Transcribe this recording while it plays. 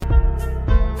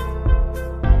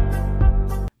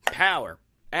Power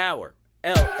Hour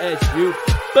LSU.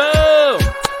 Boom!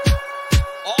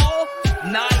 All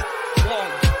night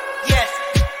long. Yes.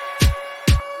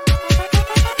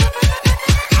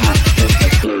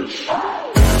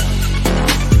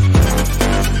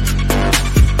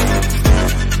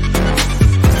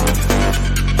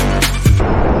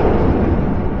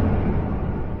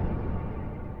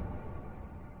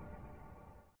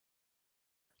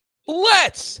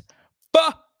 Let's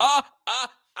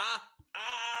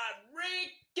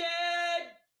freaking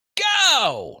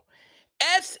go!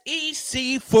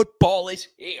 SEC football is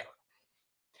here.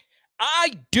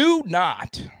 I do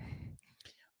not,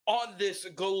 on this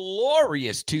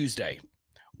glorious Tuesday,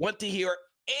 want to hear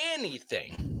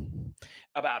anything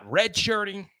about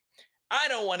redshirting. I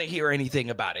don't want to hear anything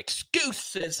about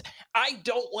excuses. I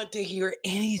don't want to hear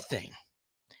anything.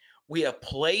 We have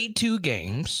played 2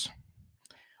 games.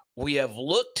 We have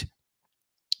looked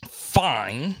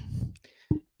fine,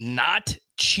 not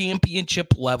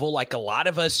championship level like a lot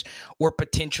of us were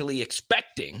potentially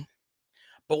expecting.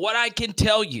 But what I can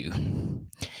tell you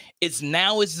is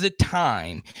now is the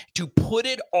time to put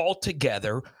it all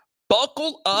together,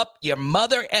 buckle up your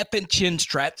mother effing chin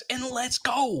straps, and let's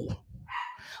go.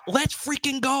 Let's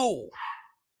freaking go.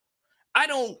 I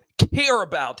don't care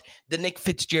about the Nick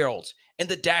Fitzgeralds and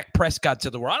the Dak Prescotts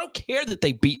of the world. I don't care that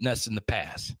they've beaten us in the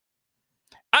past.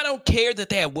 I don't care that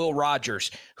they have Will Rogers,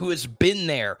 who has been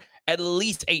there at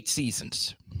least 8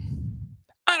 seasons.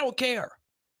 I don't care.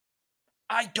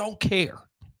 I don't care.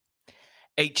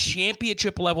 A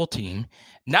championship level team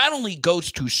not only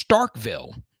goes to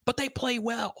Starkville, but they play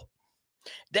well.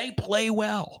 They play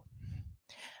well.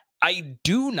 I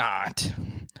do not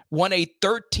want a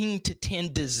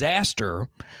 13-10 disaster,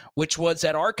 which was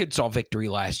that Arkansas victory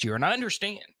last year. And I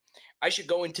understand. I should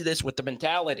go into this with the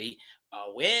mentality,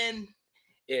 a win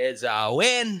is a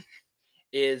win,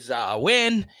 is a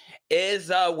win, is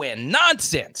a win.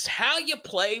 Nonsense. How you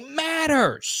play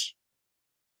matters.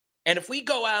 And if we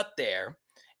go out there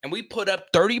and we put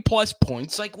up 30-plus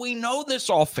points like we know this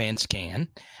offense can,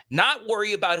 not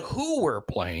worry about who we're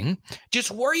playing,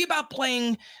 just worry about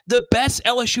playing the best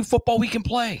LSU football we can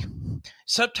play.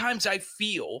 Sometimes I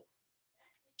feel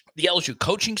the LSU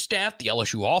coaching staff, the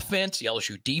LSU offense, the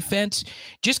LSU defense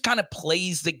just kind of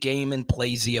plays the game and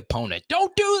plays the opponent.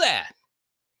 Don't do that.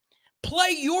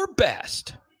 Play your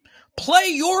best. Play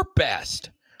your best.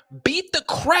 Beat the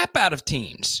crap out of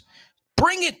teams.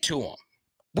 Bring it to them.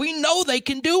 We know they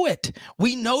can do it.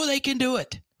 We know they can do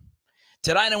it.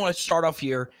 Tonight I want to start off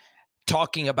here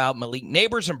talking about Malik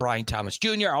Neighbors and Brian Thomas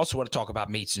Jr. I also want to talk about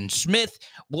Mason Smith.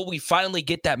 Will we finally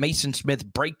get that Mason Smith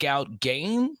breakout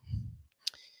game?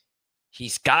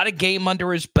 He's got a game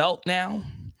under his belt now.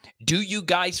 Do you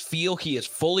guys feel he is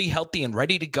fully healthy and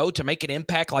ready to go to make an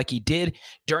impact like he did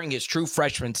during his true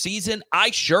freshman season?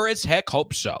 I sure as heck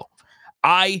hope so.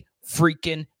 I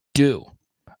freaking do.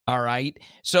 All right.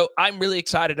 So I'm really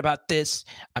excited about this.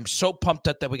 I'm so pumped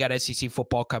up that we got SEC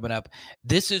football coming up.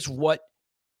 This is why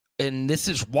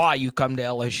you come to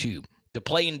LSU, to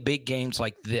play in big games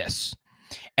like this.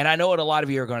 And I know what a lot of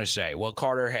you are going to say. Well,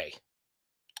 Carter, hey,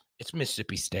 it's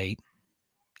Mississippi State.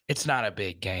 It's not a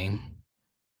big game.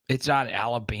 It's not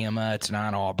Alabama. It's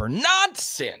not Auburn.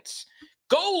 Nonsense.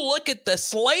 Go look at the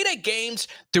slate of games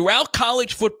throughout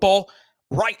college football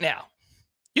right now.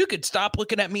 You could stop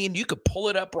looking at me and you could pull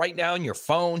it up right now on your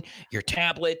phone, your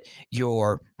tablet,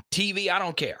 your TV. I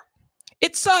don't care.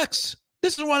 It sucks.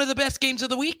 This is one of the best games of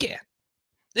the weekend.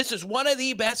 This is one of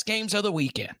the best games of the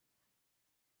weekend.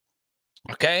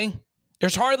 Okay?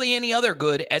 There's hardly any other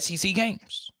good SEC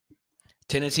games.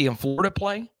 Tennessee and Florida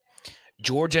play.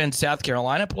 Georgia and South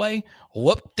Carolina play.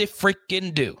 Whoop the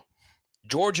freaking do.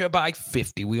 Georgia by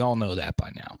 50. We all know that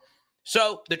by now.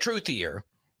 So the truth here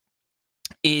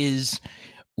is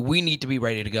we need to be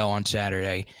ready to go on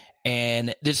Saturday.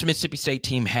 And this Mississippi State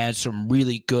team has some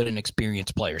really good and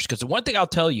experienced players. Because the one thing I'll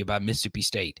tell you about Mississippi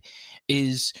State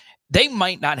is they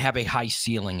might not have a high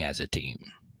ceiling as a team.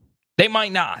 They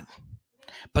might not.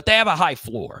 But they have a high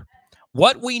floor.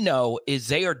 What we know is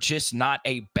they are just not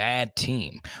a bad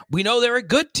team. We know they're a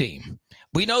good team.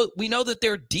 We know that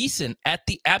they're decent at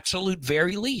the absolute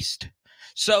very least.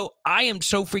 So I am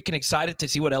so freaking excited to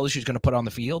see what LSU is going to put on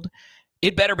the field.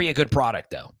 It better be a good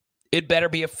product, though. It better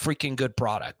be a freaking good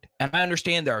product. And I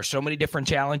understand there are so many different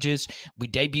challenges. We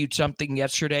debuted something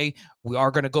yesterday. We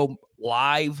are going to go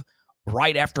live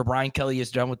right after Brian Kelly is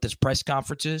done with his press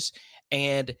conferences.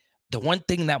 And the one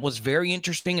thing that was very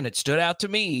interesting, and it stood out to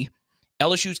me,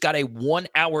 LSU's got a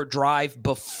 1-hour drive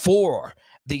before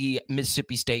the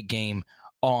Mississippi State game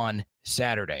on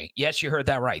Saturday. Yes, you heard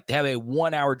that right. They have a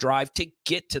 1-hour drive to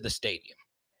get to the stadium.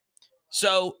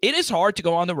 So it is hard to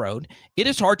go on the road. It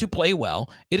is hard to play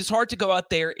well. It is hard to go out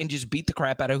there and just beat the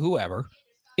crap out of whoever.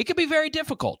 It could be very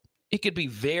difficult. It could be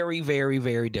very, very,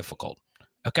 very difficult.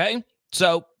 Okay?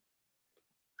 So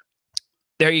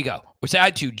there you go. We're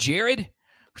side to Jared.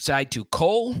 We're side to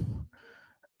Cole.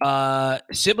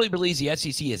 Sibley believes the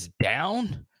SEC is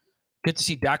down. Good to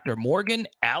see Dr. Morgan,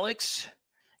 Alex.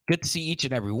 Good to see each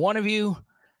and every one of you.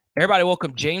 Everybody,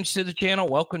 welcome James to the channel.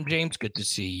 Welcome, James. Good to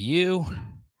see you.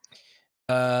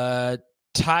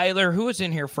 Tyler, who was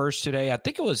in here first today? I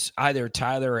think it was either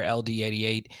Tyler or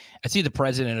LD88. I see the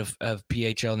president of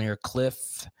PHL in here,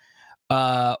 Cliff.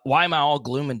 Why am I all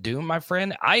gloom and doom, my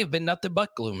friend? I have been nothing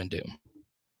but gloom and doom,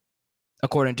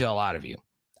 according to a lot of you.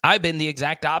 I've been the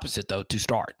exact opposite, though, to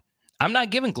start. I'm not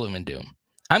giving gloom and doom.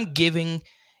 I'm giving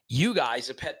you guys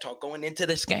a pep talk going into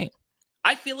this game.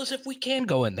 I feel as if we can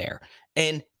go in there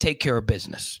and take care of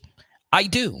business. I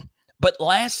do. But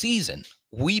last season,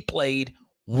 we played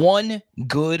one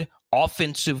good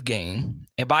offensive game.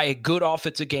 And by a good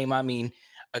offensive game, I mean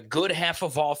a good half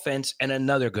of offense and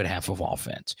another good half of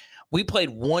offense. We played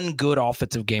one good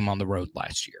offensive game on the road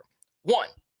last year. One.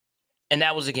 And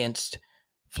that was against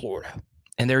Florida.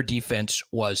 And their defense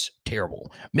was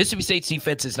terrible. Mississippi State's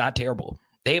defense is not terrible.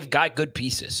 They've got good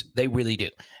pieces. They really do.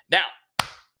 Now,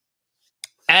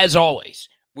 as always,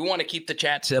 we want to keep the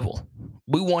chat civil.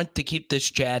 We want to keep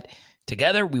this chat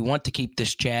together. We want to keep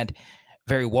this chat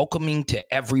very welcoming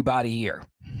to everybody here.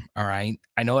 All right.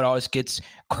 I know it always gets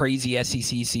crazy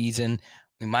SEC season.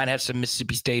 We might have some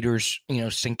Mississippi Staters,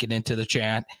 sinking into the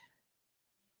chat.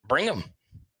 Bring them.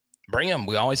 Bring them.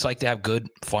 We always like to have good,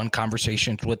 fun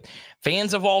conversations with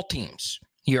fans of all teams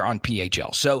here on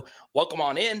PHL. So welcome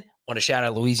on in. I want to shout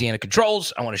out Louisiana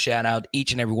Controls. I want to shout out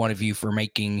each and every one of you for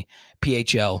making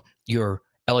PHL your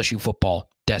LSU football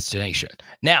destination.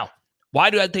 Now, why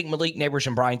do I think Malik Neighbors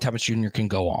and Brian Thomas Jr. can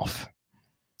go off?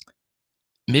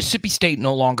 Mississippi State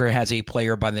no longer has a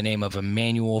player by the name of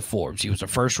Emmanuel Forbes. He was a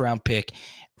first-round pick,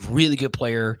 really good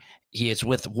player. He is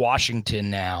with Washington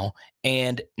now.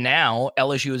 And now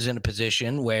LSU is in a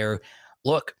position where,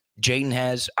 look, Jaden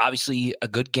has obviously a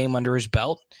good game under his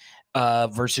belt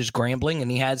versus Grambling,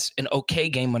 and he has an okay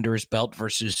game under his belt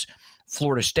versus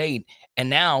Florida State. And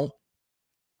now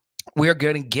we're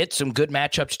going to get some good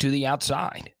matchups to the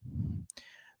outside.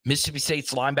 Mississippi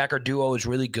State's linebacker duo is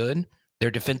really good.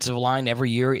 Their defensive line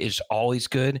every year is always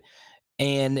good.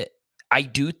 And I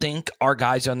do think our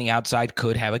guys on the outside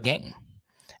could have a game.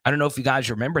 I don't know if you guys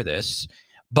remember this,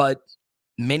 but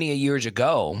many years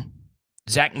ago,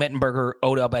 Zach Mettenberger,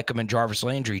 Odell Beckham, and Jarvis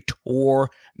Landry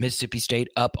tore Mississippi State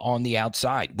up on the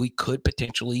outside. We could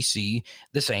potentially see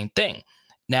the same thing.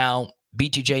 Now,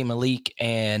 BTJ, Malik,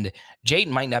 and Jaden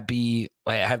might not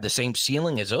have the same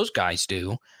ceiling as those guys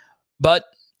do, but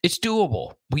it's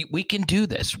doable. We can do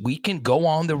this. We can go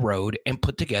on the road and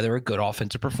put together a good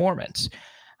offensive performance.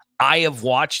 I have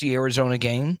watched the Arizona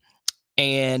game,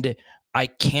 and I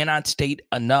cannot state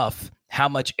enough how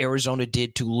much Arizona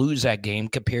did to lose that game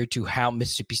compared to how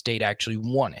Mississippi State actually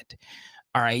won it.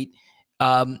 All right.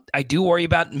 I do worry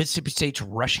about Mississippi State's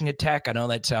rushing attack. I know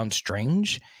that sounds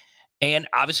strange. And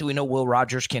obviously we know Will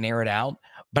Rogers can air it out,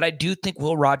 but I do think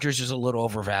Will Rogers is a little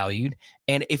overvalued.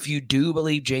 And if you do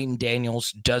believe Jaden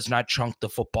Daniels does not chunk the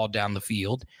football down the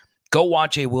field, go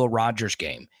watch a Will Rogers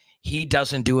game. He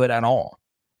doesn't do it at all.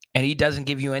 And he doesn't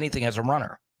give you anything as a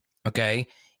runner. Okay.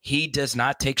 He does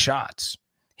not take shots.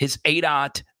 His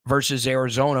ADOT versus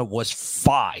Arizona was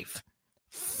 5.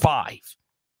 All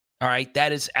right.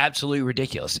 That is absolutely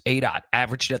ridiculous. ADOT,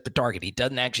 averaged at the target. He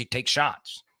doesn't actually take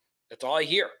shots. That's all I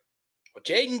hear. Well,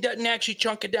 Jaden doesn't actually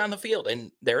chunk it down the field,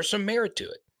 and there's some merit to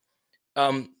it.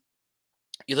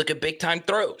 You look at big-time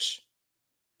throws.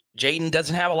 Jaden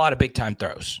doesn't have a lot of big-time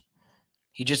throws.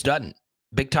 He just doesn't.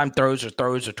 Big-time throws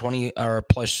are 20 or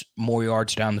plus more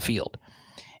yards down the field.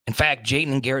 In fact,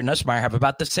 Jaden and Garrett Nussmeier have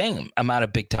about the same amount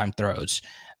of big-time throws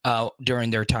during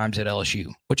their times at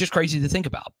LSU, which is crazy to think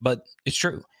about, but it's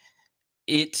true.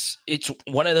 It's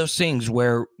one of those things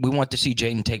where we want to see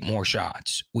Jaden take more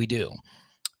shots. We do.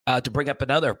 To bring up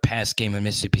another past game in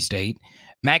Mississippi State,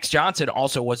 Max Johnson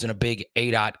also wasn't a big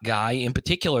ADOT guy. In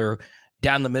particular,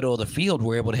 down the middle of the field, we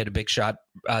were able to hit a big shot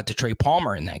to Trey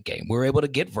Palmer in that game. We were able to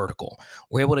get vertical.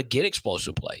 We were able to get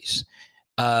explosive plays.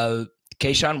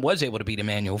 Kayshawn was able to beat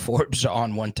Emmanuel Forbes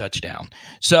on one touchdown.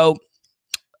 So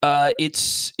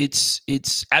it's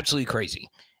absolutely crazy.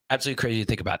 Absolutely crazy to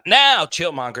think about. Now,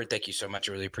 Chillmonger, thank you so much.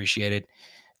 I really appreciate it.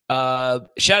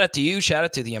 Shout out to you. Shout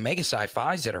out to the Omega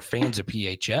Sci-Fis that are fans of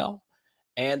PHL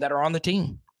and that are on the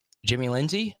team. Jimmy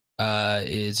Lindsay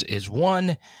is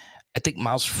one. I think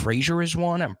Miles Frazier is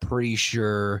one. I'm pretty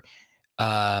sure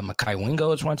Makai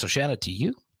Wingo is one. So shout out to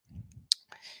you.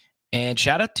 And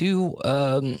shout out to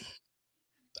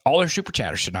all our super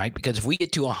chatters tonight, because if we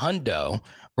get to a hundo,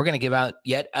 we're going to give out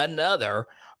yet another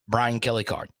Brian Kelly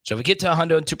card. So if we get to a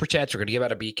hundo in super chats, we're going to give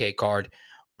out a BK card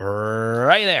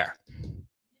right there.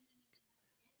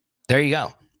 There you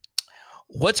go.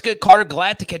 What's good, Carter?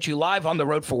 Glad to catch you live on the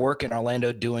road for work in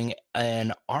Orlando doing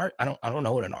an art. I don't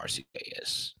know what an RCA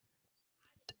is.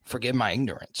 Forgive my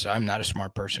ignorance. I'm not a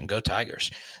smart person. Go Tigers.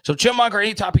 So Chillmonger,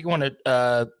 any topic you want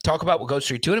to talk about, we'll go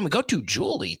straight to it. And we go to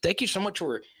Julie. Thank you so much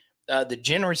for the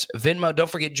generous Venmo. Don't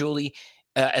forget, Julie,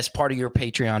 as part of your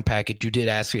Patreon package, you did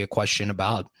ask me a question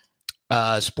about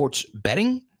sports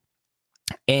betting.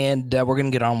 And we're going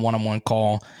to get on a one-on-one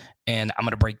call, and I'm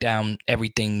going to break down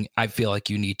everything I feel like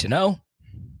you need to know.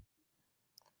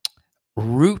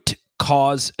 Root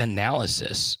cause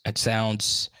analysis. It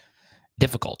sounds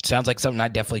difficult. Sounds like something I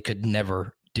definitely could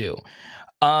never do.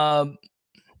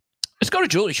 Let's go to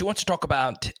Julie. She wants to talk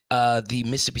about the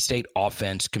Mississippi State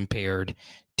offense compared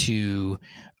to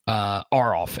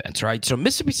our offense, right? So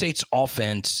Mississippi State's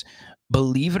offense,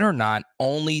 believe it or not,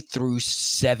 only threw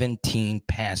 17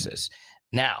 passes.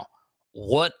 Now,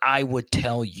 what I would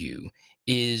tell you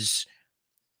is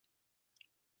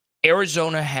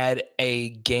Arizona had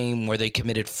a game where they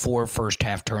committed 4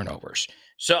 first-half turnovers.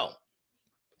 So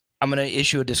I'm going to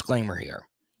issue a disclaimer here.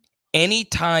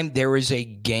 Anytime there is a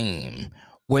game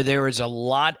where there is a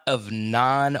lot of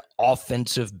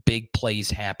non-offensive big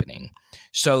plays happening,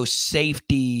 so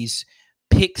safeties,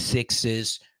 pick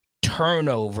sixes,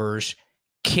 turnovers,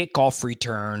 kickoff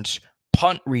returns,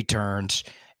 punt returns,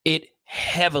 it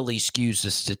heavily skews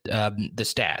the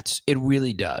stats. It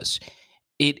really does.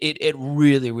 It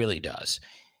really, really does.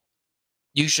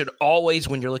 You should always,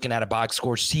 when you're looking at a box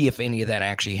score, see if any of that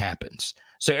actually happens.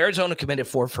 So Arizona committed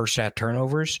 4 first-half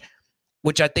turnovers,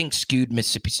 which I think skewed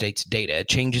Mississippi State's data. It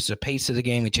changes the pace of the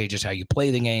game. It changes how you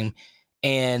play the game.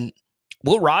 And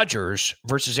Will Rogers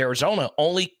versus Arizona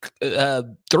only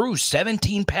threw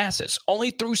 17 passes. Only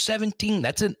threw 17.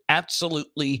 That's an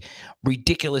absolutely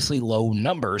ridiculously low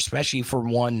number, especially for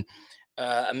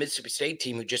a Mississippi State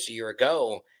team who just a year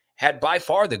ago had by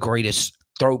far the greatest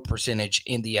throw percentage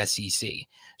in the SEC.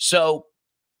 So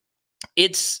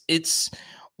it's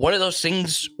one of those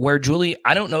things where, Julie,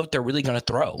 I don't know if they're really going to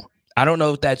throw. I don't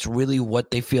know if that's really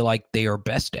what they feel like they are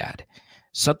best at.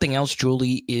 Something else,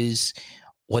 Julie, is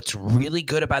what's really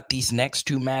good about these next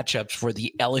 2 matchups for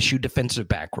the LSU defensive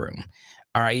back room.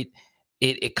 All right.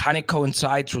 It kind of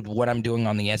coincides with what I'm doing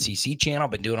on the SEC channel.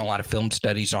 I've been doing a lot of film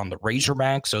studies on the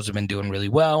Razorbacks. Those have been doing really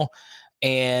well.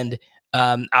 And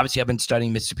obviously, I've been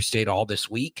studying Mississippi State all this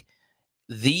week.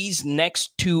 These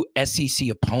next 2 SEC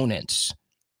opponents,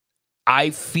 I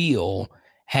feel,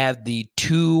 have the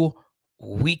 2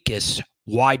 weakest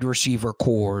wide receiver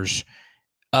cores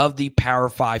of the Power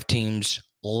 5 teams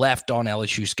left on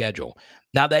LSU's schedule.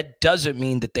 Now, that doesn't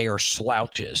mean that they are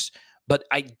slouches, but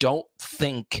I don't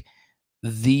think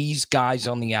these guys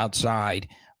on the outside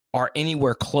are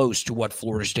anywhere close to what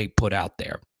Florida State put out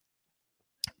there.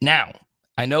 Now,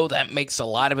 I know that makes a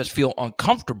lot of us feel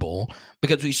uncomfortable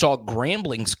because we saw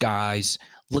Grambling's guys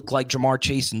look like Jamar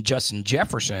Chase and Justin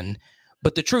Jefferson.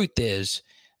 But the truth is,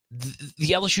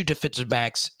 the LSU defensive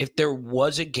backs, if there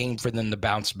was a game for them to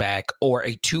bounce back or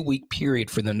a 2-week period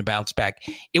for them to bounce back,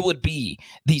 it would be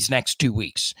these next 2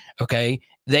 weeks, okay?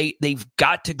 They've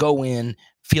got to go in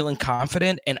feeling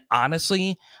confident. And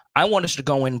honestly, I want us to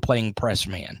go in playing press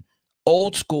man.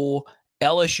 Old school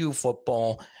LSU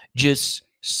football, just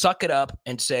suck it up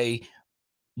and say,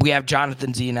 we have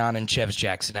Jonathan Zenon and Chevis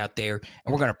Jackson out there,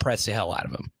 and we're going to press the hell out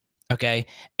of them. Okay.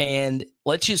 And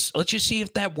let's just see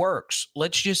if that works.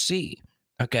 Let's just see.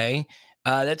 Okay.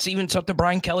 That's even something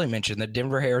Brian Kelly mentioned, that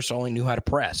Denver Harris only knew how to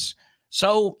press.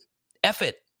 So F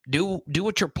it. Do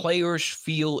what your players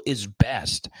feel is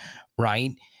best.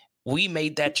 Right. We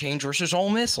made that change versus Ole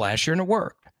Miss last year and it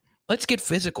worked. Let's get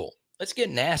physical. Let's get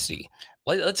nasty.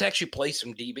 Let's actually play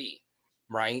some DB.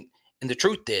 Right. And the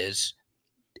truth is,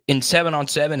 in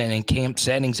 7-on-7 and in camp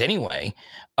settings anyway,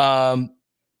 the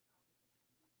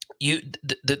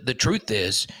truth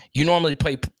is you normally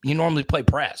play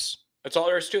press. That's all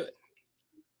there is to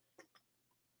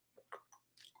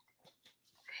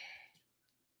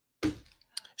it.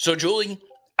 So, Julie,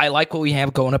 I like what we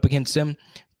have going up against them.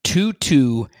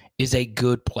 Tutu is a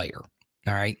good player.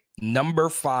 All right. Number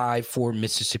 5 for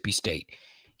Mississippi State.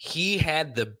 He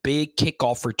had the big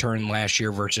kickoff return last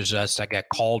year versus us that got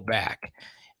called back.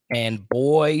 And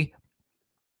boy,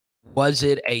 was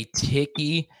it a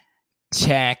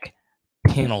ticky-tack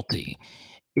penalty.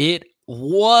 It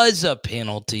was a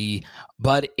penalty,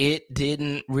 but it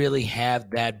didn't really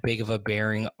have that big of a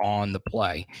bearing on the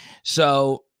play.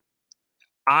 So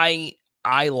I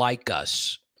like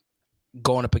us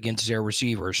going up against their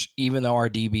receivers, even though our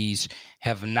DBs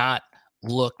have not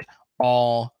looked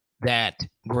all that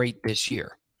great this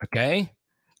year. Okay?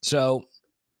 So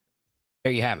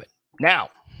there you have it. Now,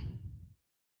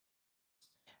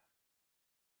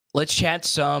 let's chat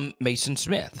some Mason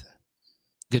Smith.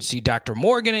 Good to see Dr.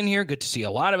 Morgan in here. Good to see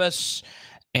a lot of us.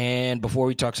 And before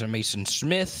we talk some Mason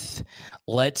Smith,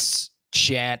 let's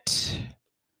chat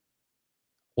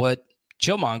what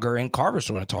Chillmonger and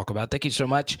Carver's want to talk about. Thank you so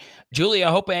much. Julie,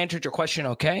 I hope I answered your question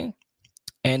okay.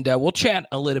 And we'll chat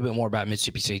a little bit more about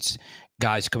Mississippi State's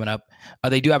guys coming up.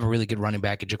 They do have a really good running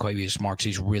back in Jaquavius Marks.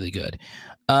 He's really good.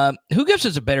 Who gives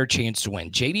us a better chance to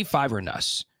win, JD5 or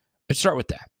Nuss? Let's start with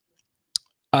that.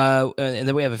 And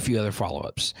then we have a few other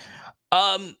follow-ups.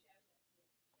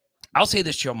 I'll say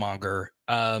this, Chillmonger,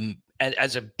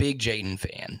 as a big Jaden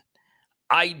fan,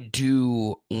 I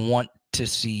do want to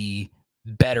see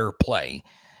better play.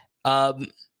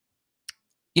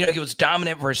 He was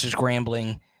dominant versus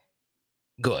Grambling.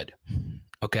 Good.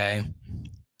 Okay.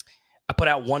 I put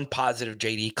out one positive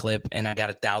JD clip and I got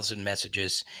 1,000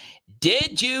 messages.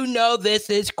 Did you know this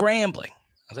is Grambling?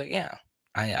 I was like, yeah,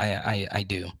 I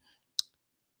do.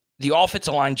 The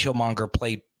offensive line, Chillmonger,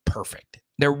 played perfect.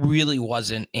 There really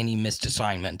wasn't any missed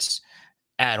assignments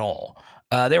at all.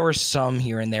 There were some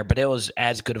here and there, but it was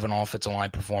as good of an offensive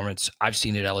line performance I've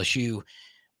seen at LSU.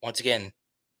 Once again,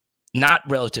 not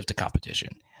relative to competition.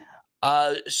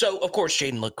 So, of course,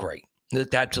 Jaden looked great. He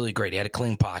looked absolutely great. He had a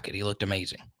clean pocket. He looked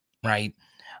amazing, right?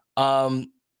 But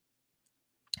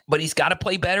he's got to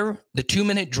play better. The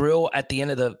 2-minute drill at the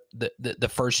end of the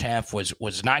first half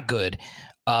was not good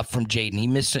from Jaden. He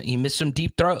missed some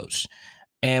deep throws,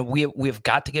 and we've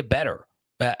got to get better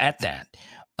at that.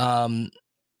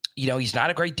 He's not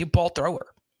a great deep ball thrower,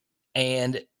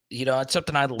 and it's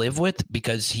something I live with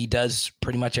because he does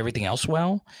pretty much everything else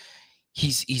well.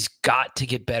 He's got to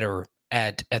get better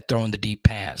at throwing the deep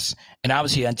pass, and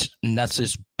obviously that's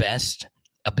his best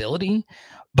ability.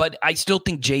 But I still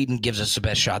think Jaden gives us the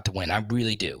best shot to win. I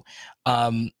really do.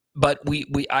 But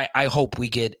I hope we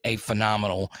get a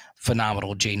phenomenal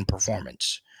Jaden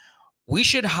performance. We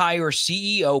should hire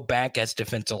CEO back as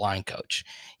defensive line coach.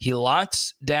 He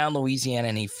locks down Louisiana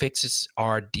and he fixes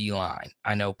our D line.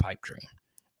 I know, pipe dream.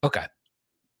 Okay.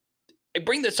 I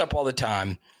bring this up all the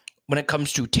time when it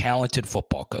comes to talented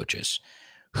football coaches.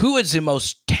 Who is the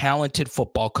most talented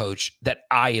football coach that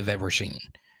I have ever seen?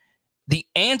 The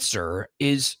answer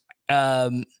is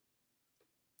you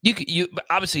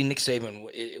obviously Nick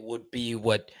Saban would be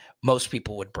what most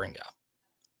people would bring up.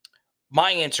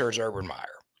 My answer is Urban Meyer.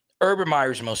 Urban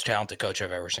Meyer is the most talented coach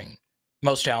I've ever seen.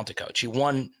 Most talented coach. He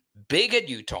won big at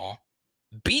Utah,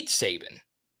 beat Saban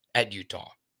at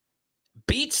Utah,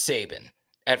 beat Saban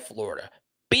at Florida,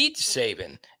 beat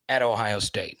Saban at Ohio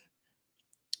State.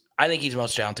 I think he's the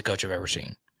most talented coach I've ever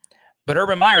seen. But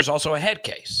Urban Meyer is also a head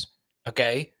case.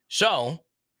 Okay? So,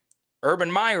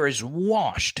 Urban Meyer is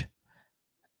washed.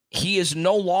 He is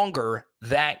no longer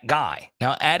that guy.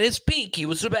 Now, at his peak, he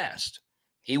was the best.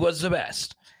 He was the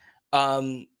best.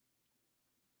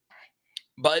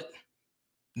 But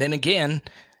then again,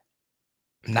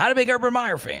 I'm not a big Urban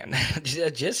Meyer fan.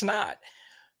 Just not.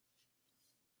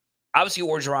 Obviously,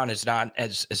 Orgeron is not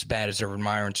as bad as Urban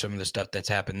Meyer and some of the stuff that's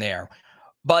happened there.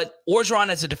 But Orgeron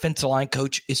as a defensive line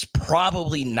coach is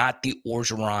probably not the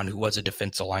Orgeron who was a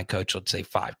defensive line coach, let's say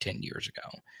 5-10 years ago.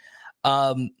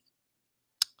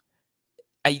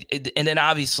 And then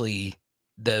obviously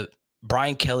the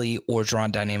Brian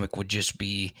Kelly-Orgeron dynamic would just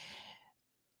be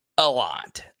a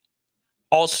lot.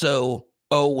 Also,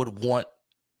 O would want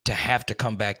to have to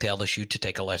come back to LSU to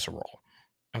take a lesser role.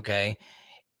 Okay?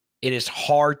 It is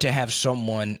hard to have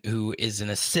someone who is an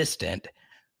assistant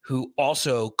who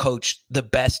also coached the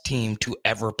best team to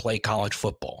ever play college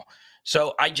football.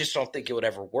 So I just don't think it would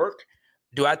ever work.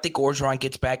 Do I think Orgeron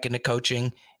gets back into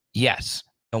coaching? Yes.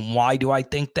 And why do I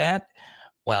think that?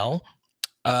 Well,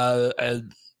 I've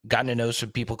gotten to know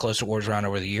some people close to Orgeron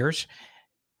over the years.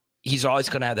 He's always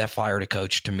going to have that fire to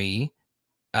coach to me.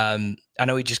 I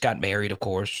know he just got married, of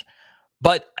course.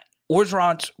 But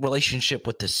Orgeron's relationship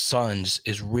with his sons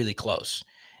is really close.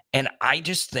 And I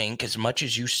just think as much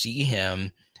as you see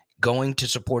him going to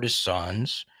support his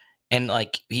sons and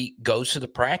like he goes to the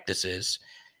practices,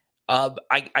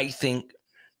 I think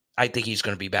he's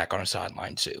going to be back on a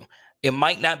sideline too. It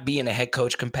might not be in a head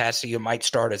coach capacity. It might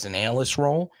start as an analyst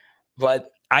role,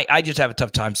 but I just have a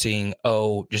tough time seeing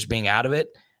just being out of it.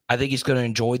 I think he's going to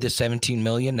enjoy the $17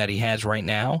 million that he has right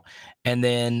now, and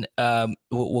then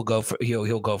we'll go for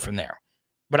he'll go from there.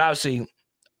 But obviously,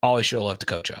 always should love to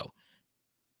Coach O.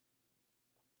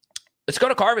 Let's go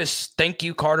to Carvis. Thank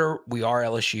you, Carter. We are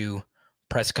LSU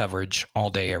press coverage all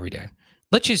day, every day.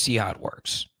 Let's just see how it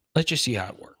works.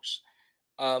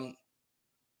 But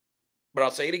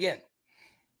I'll say it again.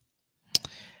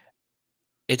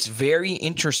 It's very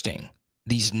interesting.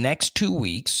 These next 2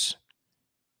 weeks,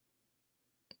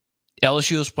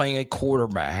 LSU is playing a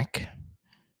quarterback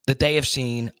that they have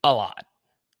seen a lot.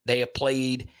 They have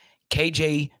played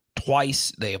KJ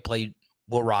twice. They have played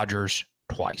Will Rogers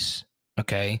twice.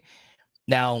 Okay.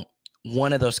 Now,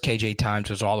 one of those KJ times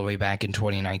was all the way back in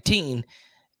 2019.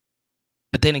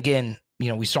 But then again,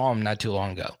 we saw him not too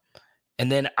long ago.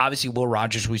 And then obviously Will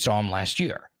Rogers, we saw him last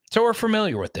year. So we're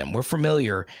familiar with them. We're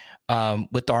familiar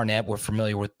with Arnett. We're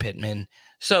familiar with Pittman.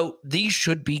 So these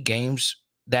should be games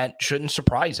that shouldn't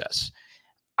surprise us.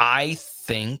 I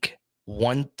think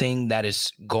one thing that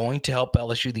is going to help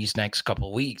LSU these next couple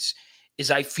of weeks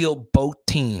is I feel both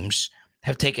teams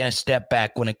have taken a step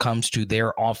back when it comes to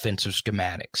their offensive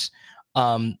schematics.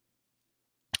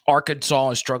 Arkansas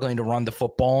is struggling to run the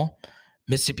football.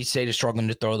 Mississippi State is struggling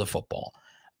to throw the football.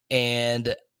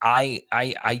 And I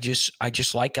just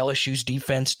like LSU's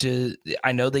defense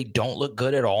I know they don't look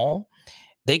good at all.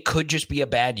 They could just be a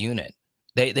bad unit.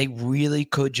 They really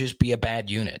could just be a bad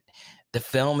unit. The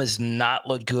film has not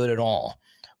looked good at all.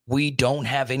 We don't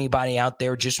have anybody out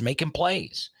there just making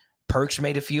plays. Perks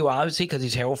made a few, obviously, because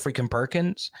he's Harold freaking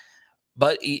Perkins.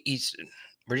 But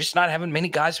we're just not having many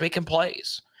guys making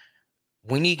plays.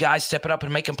 We need guys stepping up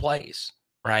and making plays,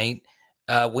 right?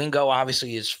 Wingo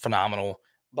obviously is phenomenal,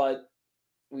 but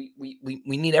we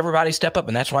need everybody to step up,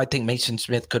 and that's why I think Mason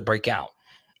Smith could break out.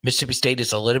 Mississippi State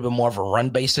is a little bit more of a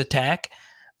run-based attack.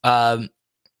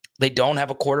 They don't have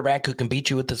a quarterback who can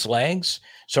beat you with his legs,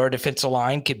 so our defensive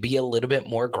line could be a little bit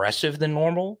more aggressive than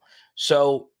normal.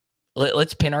 So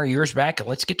let's pin our ears back and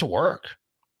let's get to work.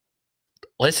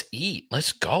 Let's eat.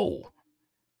 Let's go.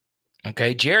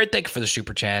 Okay, Jared, thank you for the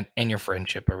super chat and your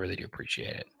friendship. I really do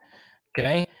appreciate it.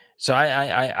 Okay, so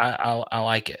I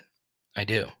like it. I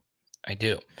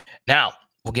do. Now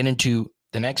we'll get into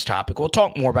the next topic. We'll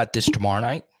talk more about this tomorrow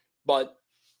night, but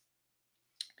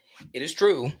it is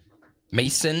true.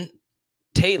 Mason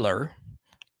Taylor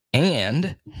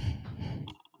and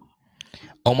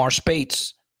Omar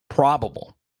Speights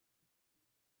probable.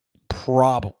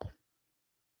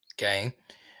 Okay,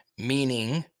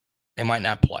 meaning they might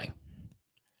not play.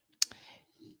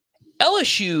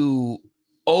 LSU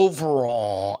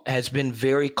overall has been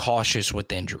very cautious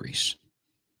with injuries.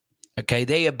 Okay,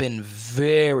 they have been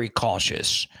very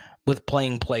cautious with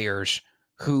playing players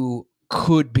who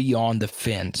could be on the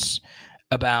fence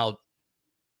about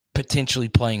potentially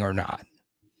playing or not.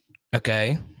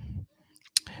 Okay,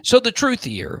 so the truth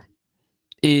here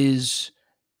is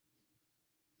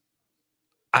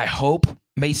I hope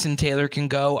Mason Taylor can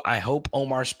go. I hope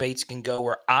Omar Speights can go.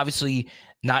 We're obviously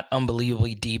not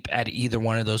unbelievably deep at either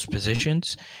one of those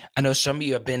positions. I know some of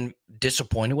you have been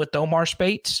disappointed with Omar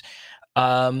Speights.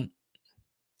 I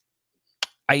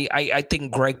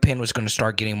think Greg Penn was going to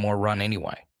start getting more run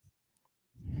anyway.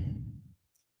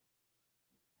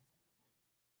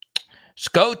 Let's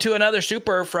go to another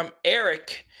super from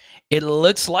Eric. It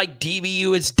looks like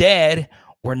DBU is dead.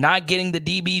 We're not getting the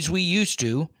DBs we used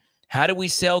to. How do we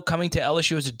sell coming to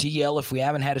LSU as a DL if we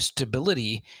haven't had a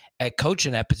stability at coach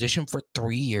in that position for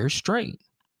 3 years straight?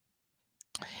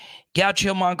 Yeah,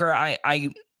 Chillmonger,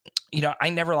 I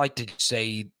never like to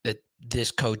say that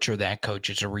this coach or that coach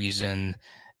is a reason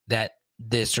that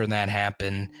this or that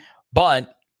happened,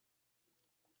 but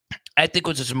I think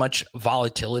with as much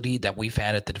volatility that we've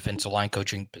had at the defensive line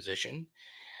coaching position,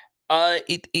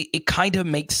 it kind of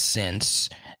makes sense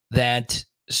that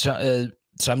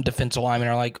some defensive linemen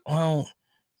are like, well,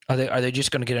 are they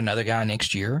just going to get another guy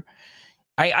next year?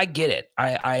 I get it.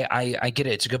 I get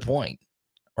it. It's a good point.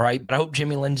 All right. But I hope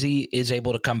Jimmy Lindsey is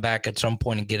able to come back at some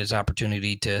point and get his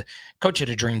opportunity to coach at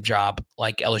a dream job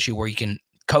like LSU, where you can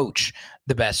coach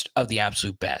the best of the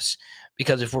absolute best.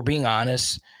 Because if we're being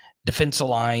honest, defensive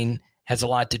line has a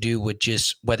lot to do with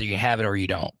just whether you have it or you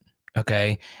don't.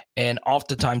 Okay. And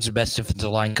oftentimes the best defensive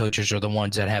line coaches are the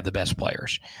ones that have the best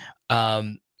players.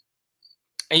 And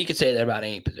you can say that about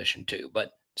any position too,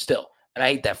 but still, and I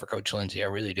hate that for Coach Lindsey. I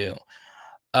really do.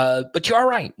 But you are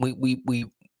right.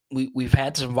 We've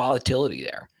had some volatility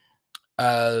there.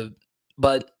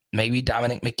 But maybe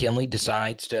Dominic McKinley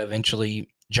decides to eventually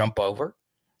jump over.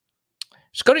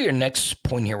 Let's go to your next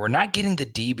point here. We're not getting the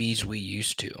DBs we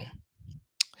used to.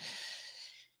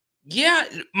 Yeah,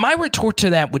 my retort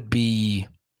to that would be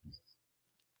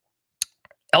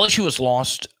LSU has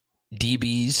lost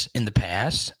DBs in the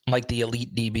past, like the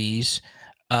elite DBs.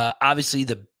 Obviously,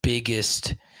 the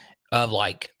biggest of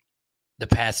like the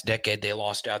past decade they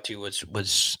lost out to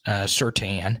was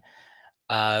Surtain.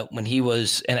 When he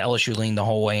was in LSU lean the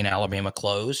whole way and Alabama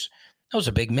close, that was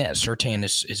a big miss. Surtain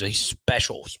is a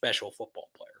special football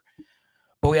player.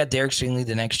 But we had Derek Stingley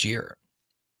the next year.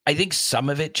 I think some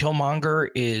of it, Chillmonger,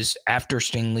 is after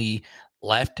Stingley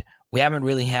left, we haven't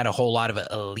really had a whole lot of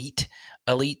elite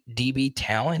DB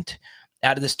talent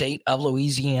out of the state of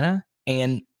Louisiana.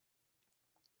 And,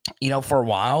 for a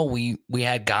while, we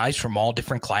had guys from all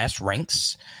different class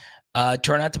ranks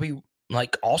turn out to be,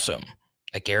 like, awesome.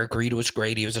 Like, Eric Reed was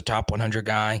great. He was a top 100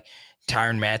 guy.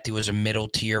 Tyrann Mathieu was a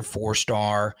middle-tier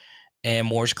 4-star. And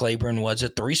Morris Claiborne was a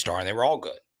 3-star, and they were all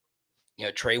good.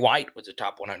 Trey White was a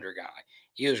top 100 guy.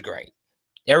 He was great.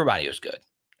 Everybody was good.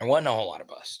 There wasn't a whole lot of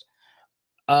bust.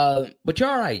 But you're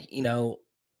all right.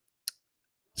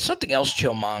 Something else,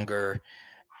 Chillmonger,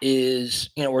 is,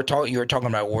 you were talking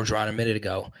about Orgeron a minute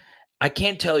ago. I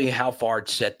can't tell you how far it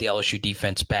set the LSU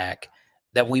defense back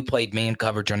that we played man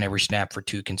coverage on every snap for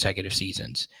 2 consecutive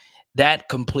seasons. That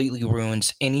completely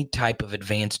ruins any type of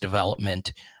advanced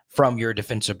development from your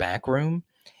defensive back room.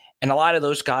 And a lot of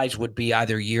those guys would be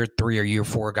either year 3 or year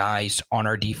 4 guys on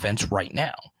our defense right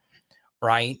now,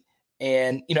 right?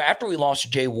 And, after we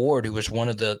lost Jay Ward, who was one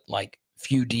of the,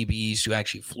 few DBs who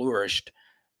actually flourished,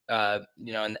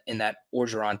 in that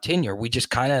Orgeron tenure, we just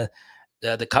kind of,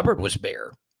 the cupboard was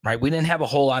bare, right? We didn't have a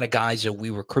whole lot of guys that we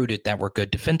recruited that were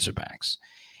good defensive backs.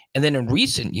 And then in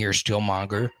recent years,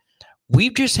 Stillmonger,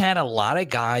 we've just had a lot of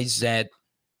guys that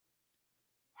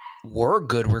were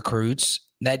good recruits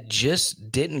that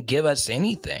just didn't give us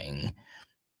anything.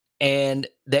 And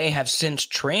they have since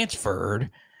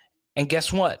transferred. And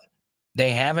guess what?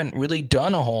 They haven't really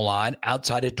done a whole lot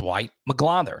outside of Dwight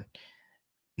McGlothern.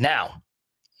 Now,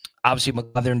 obviously,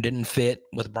 McGlothern didn't fit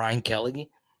with Brian Kelly.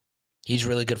 He's a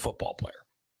really good football player.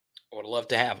 I would love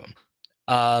to have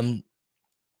him.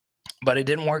 But it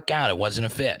didn't work out. It wasn't a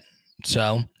fit.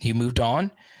 So he moved on.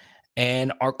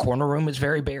 And our corner room is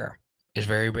very bare. It's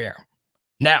very bare.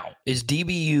 Now, is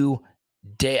DBU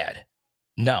dead?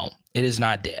 No, it is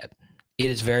not dead. It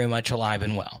is very much alive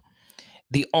and well.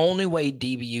 The only way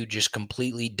DBU just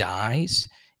completely dies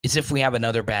is if we have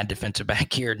another bad defensive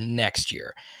back here next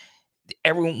year.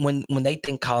 Everyone, when they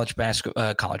think college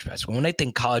basketball, when they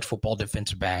think college football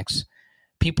defensive backs,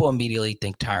 people immediately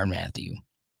think Tyrann Mathieu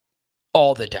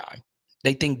all the time.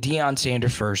 They think Deion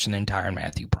Sanders first and then Tyrann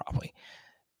Mathieu probably.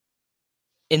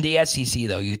 In the SEC,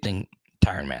 though, you think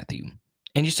Tyrann Mathieu.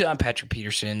 And you still have Patrick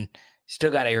Peterson,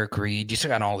 still got Eric Reed, you still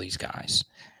got all these guys.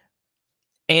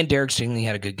 And Derek Stingley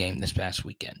had a good game this past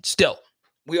weekend. Still,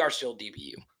 we are still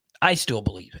DBU. I still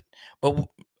believe it. But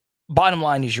bottom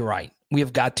line is you're right. We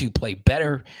have got to play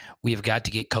better. We have got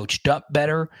to get coached up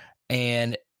better.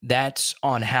 And that's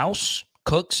on House,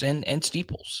 Cooks, and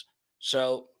Steeples.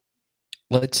 So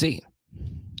let's see.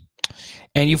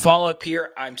 And you follow up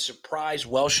here. I'm surprised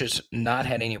Welsh has not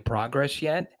had any progress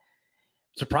yet.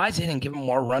 Surprised they didn't give him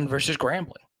more run versus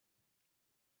Grambling.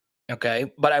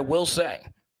 Okay, but I will say,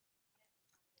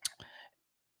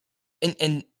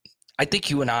 and I think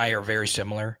you and I are very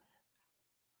similar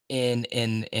in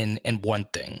one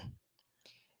thing.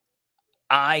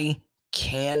 I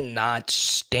cannot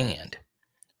stand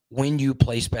when you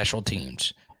play special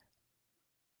teams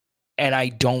and I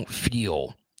don't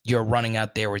feel you're running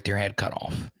out there with your head cut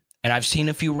off. And I've seen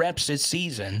a few reps this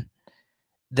season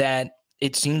that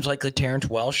it seems like the Terrence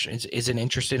Welsh isn't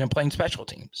interested in playing special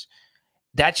teams.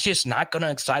 That's just not going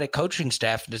to excite a coaching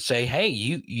staff to say, hey,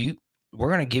 we're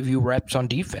going to give you reps on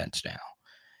defense now.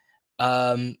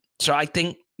 So I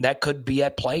think that could be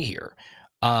at play here.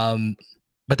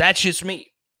 But that's just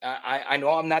me. I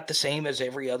know I'm not the same as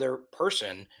every other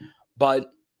person, but,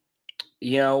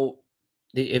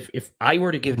 if I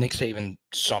were to give Nick Saban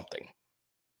something,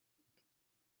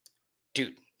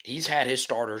 dude, he's had his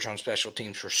starters on special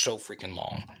teams for so freaking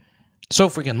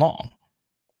long.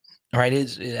 All right.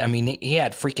 He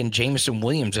had freaking Jameson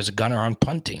Williams as a gunner on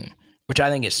punt team, which I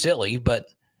think is silly, but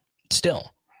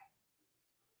still.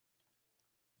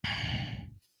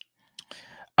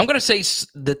 I'm going to say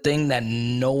the thing that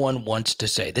no one wants to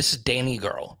say. This is Danny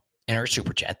Girl in her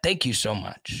super chat. Thank you so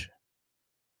much.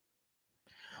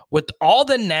 With all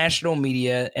the national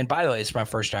media, and by the way, it's my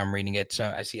first time reading it,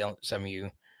 so I see some of you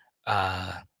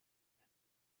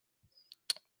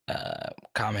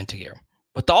commenting here.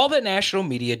 With all the national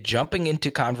media jumping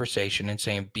into conversation and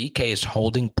saying BK is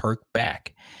holding Perk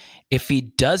back, if he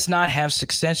does not have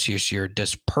success this year,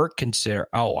 does Perk consider,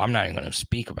 I'm not even going to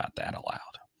speak about that aloud.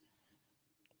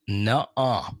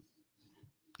 Nuh-uh.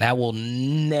 That will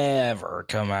never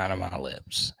come out of my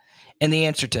lips. And the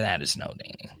answer to that is no,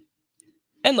 Danny.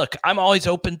 And look, I'm always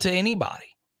open to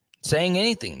anybody saying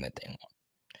anything that they want.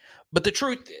 But the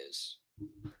truth is,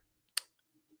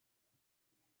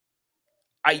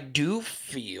 I do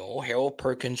feel Harold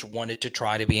Perkins wanted to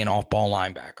try to be an off-ball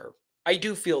linebacker. I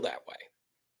do feel that way.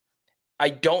 I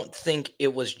don't think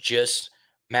it was just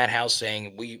Matt House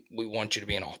saying, we want you to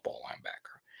be an off-ball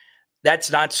linebacker. That's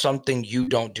not something you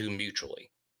don't do mutually,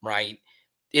 right?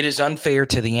 It is unfair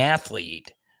to the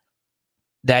athlete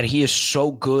that he is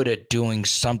so good at doing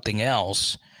something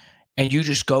else, and you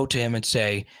just go to him and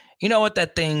say, you know what,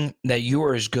 that thing that you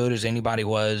were as good as anybody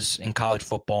was in college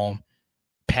football,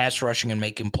 pass rushing and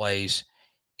making plays,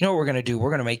 you know what we're going to do? We're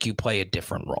going to make you play a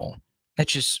different role.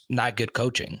 That's just not good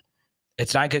coaching.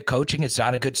 It's not good coaching. It's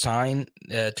not a good sign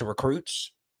to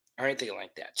recruits or anything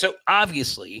like that. So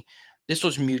obviously, this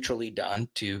was mutually done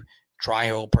to try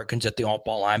Harold Perkins at the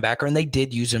off-ball linebacker, and they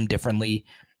did use him differently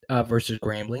versus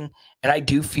Grambling. And I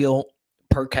do feel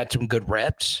Perk had some good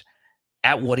reps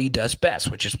at what he does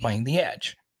best, which is playing the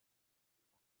edge.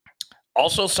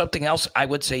 Also, something else I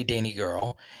would say, Danny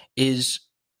Girl, is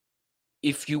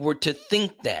if you were to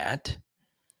think that,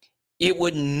 it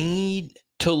would need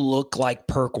to look like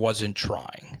Perk wasn't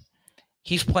trying.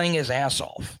 He's playing his ass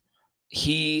off.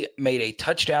 He made a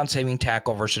touchdown-saving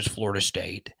tackle versus Florida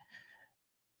State,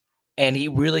 and he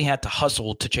really had to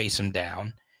hustle to chase him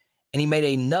down. And he made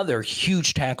another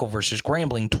huge tackle versus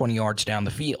Grambling 20 yards down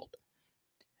the field.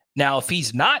 Now, if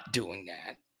he's not doing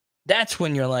that, that's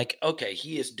when you're like, okay,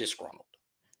 he is disgruntled.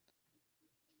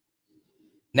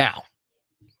 Now,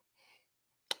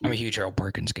 I'm a huge Harold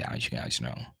Perkins guy, as you guys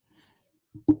know.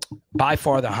 By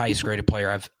far the highest graded player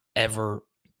I've ever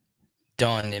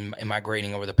done in my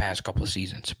grading over the past couple of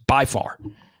seasons. By far.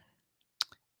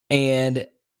 And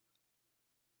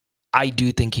I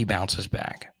do think he bounces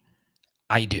back.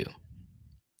 I do.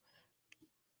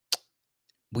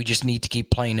 We just need to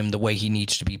keep playing him the way he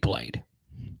needs to be played.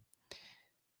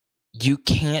 You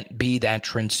can't be that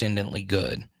transcendently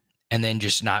good and then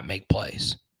just not make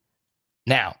plays.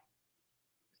 Now,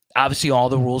 obviously all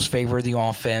the rules favor the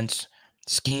offense.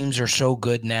 Schemes are so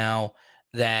good now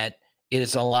that it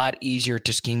is a lot easier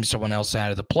to scheme someone else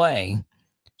out of the play.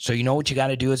 So you know what you got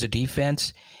to do as a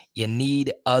defense? You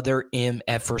need other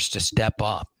MFers to step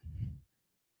up.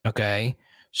 Okay?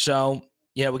 So,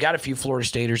 we got a few Florida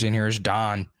Staters in here as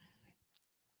Don.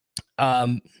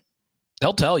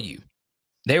 They'll tell you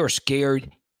they were scared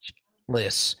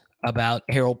about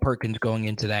Harold Perkins going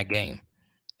into that game.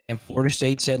 And Florida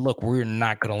State said, look, we're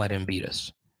not going to let him beat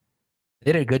us.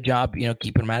 They did a good job,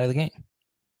 keeping him out of the game.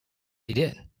 He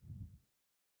did.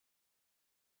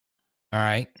 All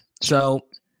right. So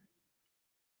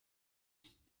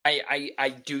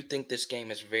I do think this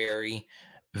game is very,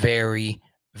 very,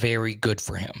 very good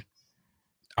for him.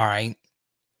 All right.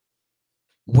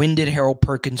 When did Harold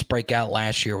Perkins break out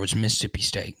last year? It was Mississippi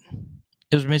State.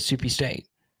 It was Mississippi State.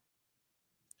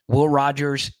 Will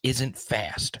Rogers isn't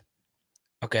fast.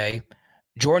 Okay.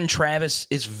 Jordan Travis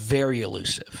is very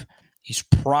elusive. He's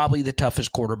probably the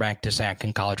toughest quarterback to sack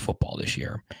in college football this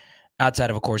year.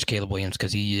 Outside of course, Caleb Williams,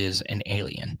 because he is an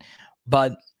alien.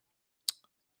 But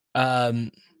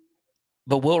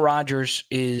Will Rogers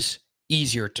is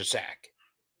easier to sack.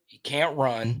 He can't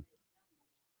run.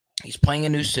 He's playing a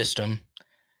new system.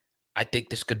 I think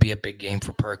this could be a big game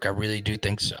for Perk. I really do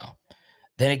think so.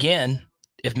 Then again,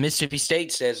 if Mississippi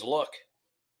State says, look,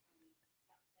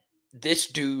 this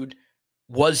dude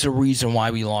was the reason why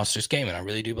we lost this game, and I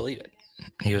really do believe it.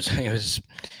 He was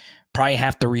probably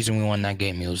half the reason we won that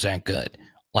game. He was that good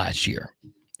last year.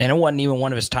 And it wasn't even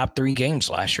one of his top 3 games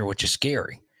last year, which is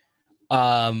scary.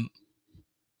 They're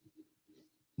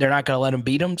not going to let him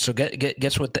beat him. So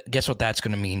guess what that's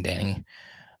going to mean, Danny?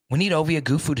 We need Ovia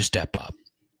Gufu to step up.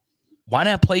 Why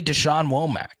not play Deshaun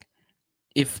Womack?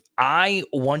 If I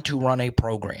want to run a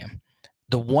program,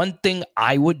 the one thing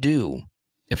I would do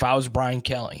if I was Brian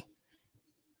Kelly,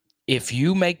 if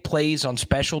you make plays on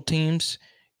special teams,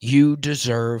 you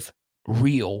deserve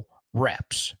real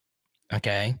reps.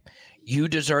 Okay? You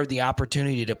deserve the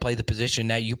opportunity to play the position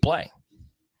that you play.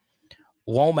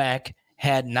 Womack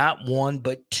had not one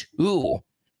but 2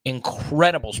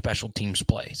 incredible special teams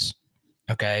plays.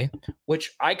 Okay?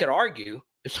 Which I could argue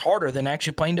is harder than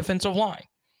actually playing defensive line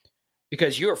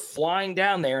because you're flying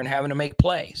down there and having to make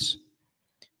plays.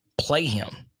 Play him.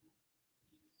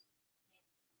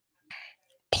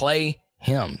 Play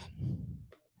him.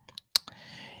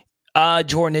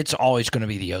 Jordan, it's always going to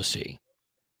be the OC.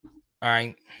 All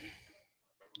right.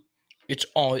 It's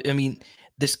all,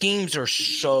 the schemes are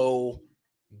so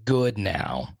good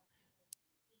now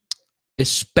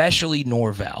especially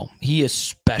Norvell. He is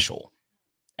special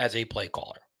as a play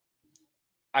caller.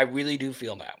 I really do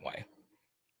feel that way.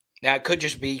 Now, it could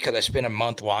just be because I spent a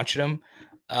month watching him,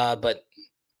 but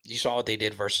you saw what they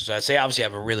did versus us. They obviously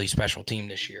have a really special team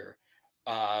this year,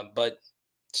 but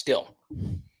still.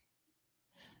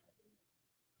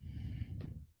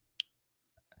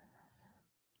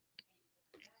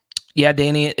 Yeah,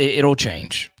 Danny, it'll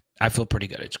change. I feel pretty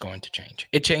good. It's going to change.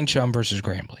 It changed some versus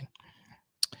Grambling.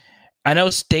 I know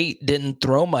State didn't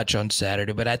throw much on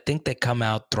Saturday, but I think they come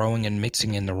out throwing and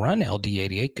mixing in the run.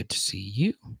 LD88, good to see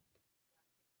you.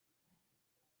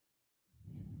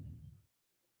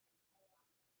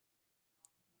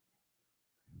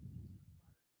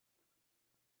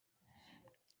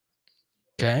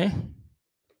 Okay.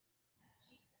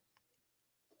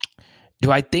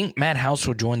 Do I think Matt House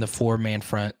will join the four-man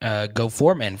front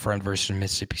versus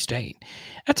Mississippi State?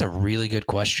 That's a really good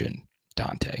question,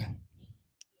 Dante.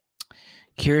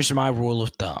 Here's my rule of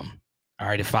thumb. All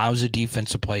right, if I was a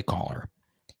defensive play caller,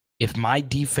 if my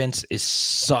defense is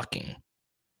sucking,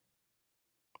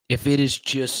 if it is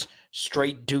just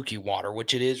straight dookie water,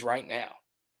 which it is right now,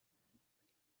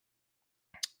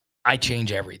 I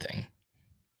change everything.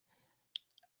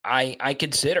 I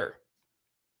consider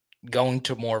going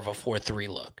to more of a 4-3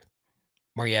 look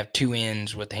where you have two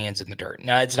ends with hands in the dirt.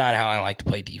 Now, it's not how I like to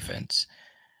play defense.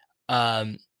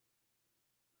 But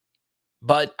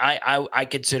I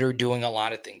consider doing a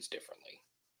lot of things differently.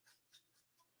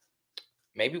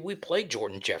 Maybe we play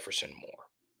Jordan Jefferson more.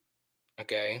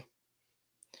 Okay.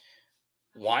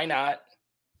 Why not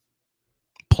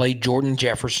play Jordan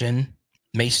Jefferson,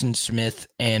 Mason Smith,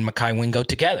 and Mekhi Wingo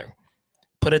together?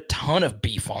 Put a ton of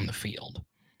beef on the field,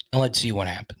 and let's see what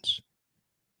happens.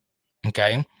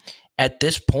 Okay. At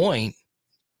this point,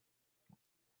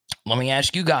 let me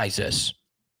ask you guys this.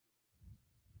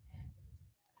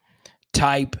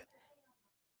 Type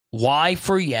Y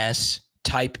for yes,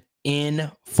 type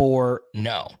N for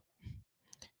no.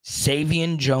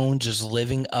 Savion Jones is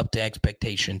living up to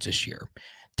expectations this year.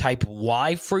 Type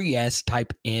Y for yes,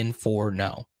 type N for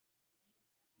no.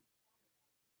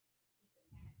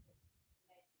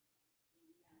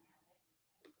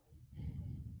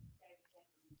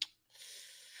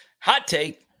 Hot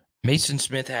take. Mason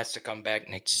Smith has to come back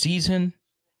next season.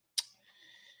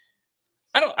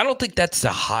 I don't think that's the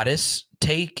hottest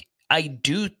take. I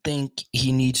do think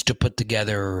he needs to put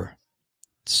together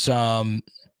some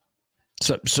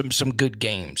good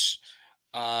games.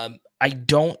 I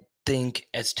don't think,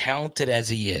 as talented as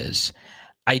he is,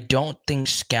 I don't think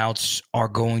scouts are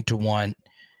going to want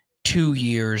 2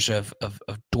 years of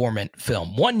dormant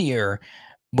film. 1 year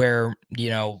where,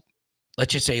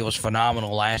 let's just say it was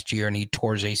phenomenal last year and he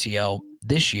tore his ACL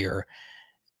this year,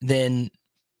 then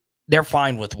they're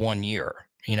fine with 1 year.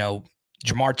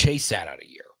 Jamar Chase sat out a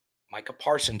year. Micah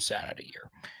Parsons sat out a year.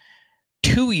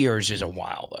 2 years is a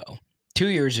while, though. 2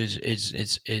 years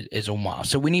is a while.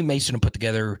 So we need Mason to put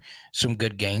together some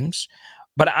good games.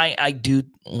 But I do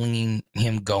lean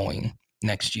him going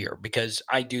next year because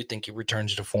I do think he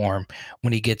returns to form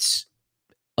when he gets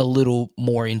a little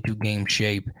more into game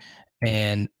shape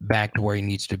and back to where he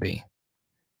needs to be.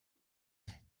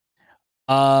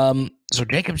 So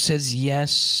Jacob says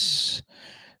yes.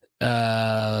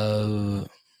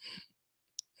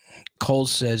 Cole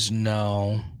says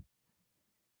no.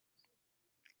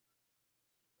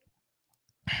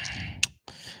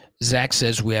 Zach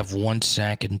says we have 1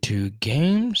 sack in 2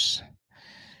 games.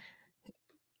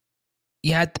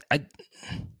 Yeah,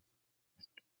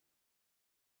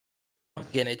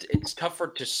 again, it's tougher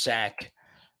to sack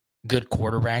good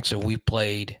quarterbacks. So we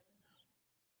played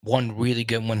one really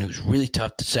good one who's really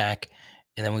tough to sack,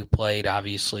 and then we played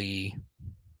obviously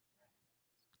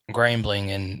Grambling,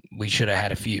 and we should have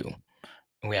had a few.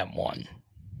 We have 1.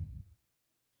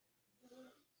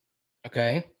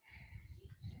 Okay.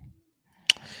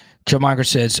 Joe Meyer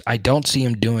says, I don't see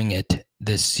him doing it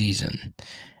this season.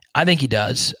 I think he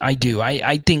does. I do.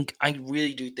 I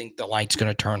really do think the light's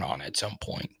going to turn on at some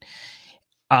point.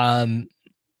 I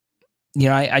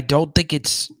don't think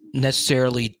it's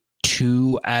necessarily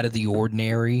too out of the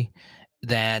ordinary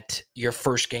that your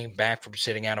first game back from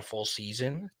sitting out a full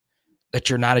season, that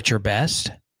you're not at your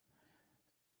best.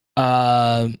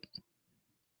 I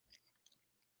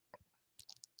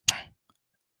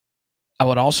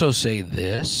would also say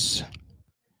this.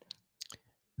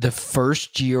 The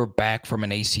first year back from an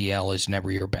ACL is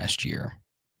never your best year.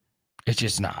 It's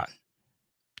just not.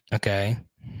 Okay?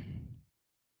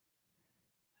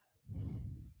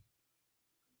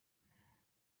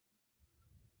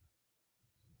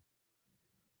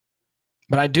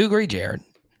 But I do agree, Jared.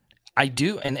 I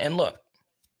do. And look,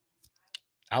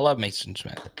 I love Mason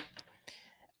Smith.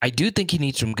 I do think he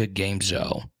needs some good games,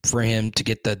 though, for him to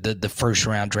get the first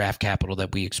round draft capital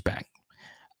that we expect.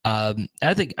 I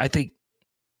think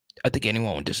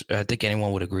anyone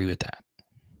would agree with that.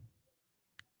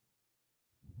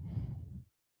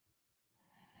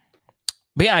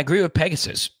 But yeah, I agree with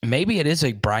Pegasus. Maybe it is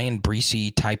a Brian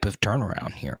Breesy type of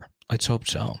turnaround here. Let's hope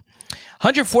so.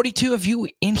 142 of you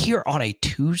in here on a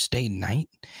Tuesday night.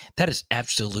 That is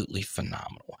absolutely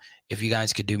phenomenal. If you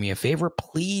guys could do me a favor,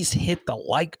 please hit the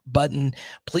like button.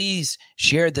 Please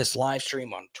share this live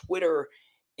stream on Twitter,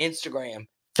 Instagram,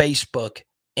 Facebook,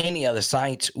 any other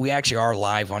sites. We actually are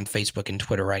live on Facebook and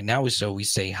Twitter right now, so we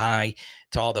say hi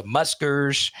to all the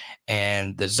Muskers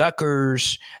and the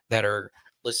Zuckers that are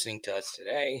listening to us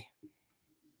today.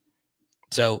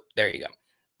 So there you go.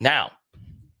 Now,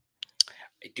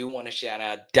 I do want to shout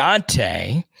out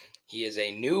Dante. He is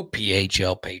a new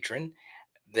PHL patron.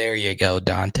 There you go,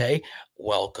 Dante.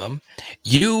 Welcome.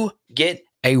 You get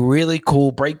a really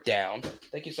cool breakdown.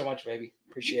 Thank you so much, baby.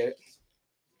 Appreciate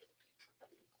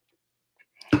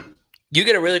it. You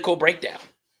get a really cool breakdown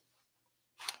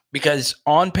because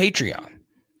on Patreon,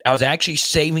 I was actually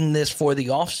saving this for the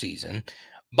off season,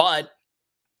 but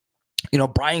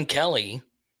Brian Kelly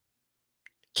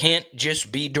can't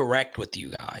just be direct with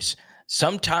you guys.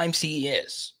 Sometimes he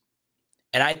is.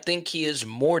 And I think he is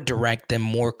more direct than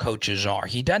more coaches are.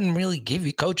 He doesn't really give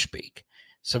you coach speak.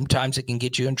 Sometimes it can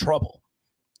get you in trouble.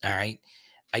 All right.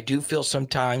 I do feel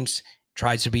sometimes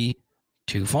tries to be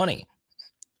too funny.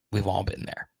 We've all been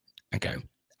there. Okay.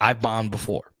 I've bombed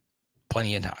before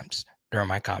plenty of times during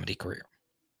my comedy career.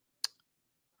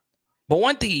 But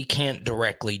one thing he can't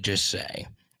directly just say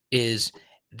is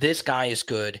this guy is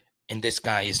good and this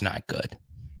guy is not good.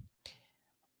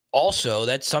 Also,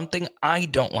 that's something I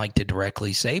don't like to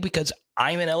directly say because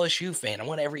I'm an LSU fan. I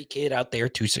want every kid out there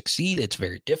to succeed. It's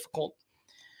very difficult.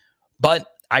 But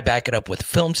I back it up with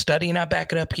film study and I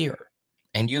back it up here.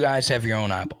 And you guys have your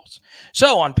own eyeballs.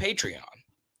 So on Patreon,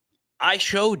 I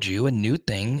showed you a new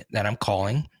thing that I'm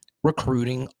calling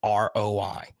recruiting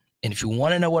ROI. And if you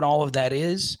want to know what all of that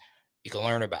is, you can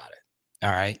learn about it.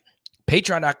 All right.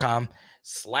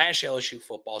 Patreon.com/LSU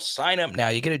football. Sign up now.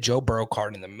 You get a Joe Burrow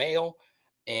card in the mail.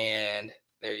 And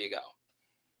there you go.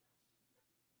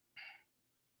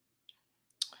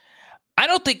 I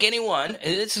don't think anyone,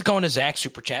 and this is going to Zach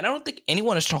Super Chat, I don't think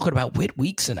anyone is talking about Whit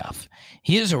Weeks enough.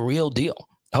 He is a real deal.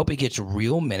 I hope he gets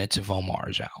real minutes if Omar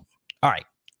is out. All right.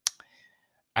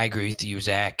 I agree with you,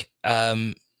 Zach.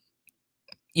 For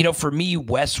me,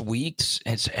 Wes Weeks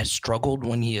has struggled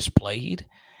when he has played.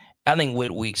 I think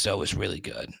Whit Weeks, though, is really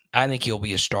good. I think he'll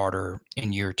be a starter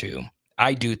in year 2.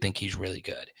 I do think he's really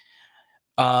good.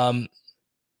 And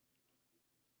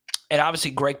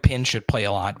obviously, Greg Penn should play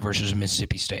a lot versus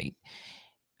Mississippi State.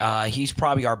 He's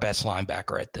probably our best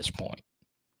linebacker at this point.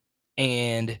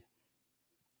 And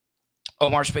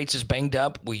Omar Speights is banged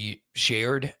up. We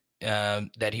shared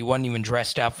that he wasn't even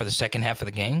dressed out for the second half of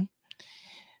the game.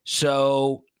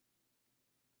 So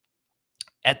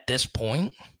at this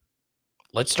point,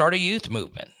 let's start a youth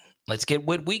movement. Let's get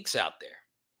Whit Weeks out there.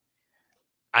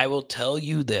 I will tell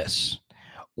you this.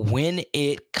 When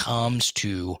it comes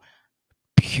to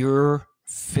pure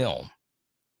film,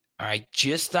 all right,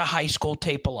 just the high school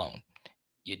tape alone,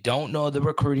 you don't know the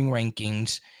recruiting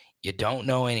rankings. You don't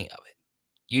know any of it.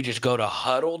 You just go to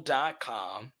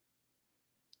huddle.com.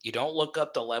 You don't look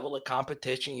up the level of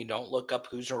competition. You don't look up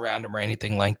who's around them or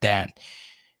anything like that.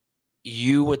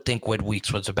 You would think Whit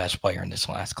Weeks was the best player in this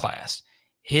last class.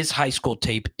 His high school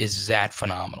tape is that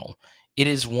phenomenal. It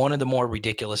is one of the more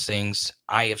ridiculous things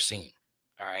I have seen.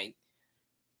 All right.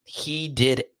 He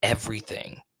did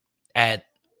everything at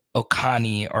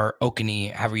Oconee,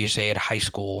 however you say it, high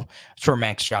school. That's where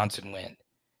Max Johnson went.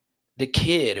 The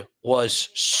kid was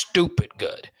stupid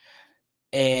good.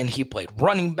 And he played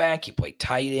running back. He played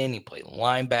tight end. He played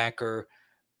linebacker.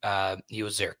 He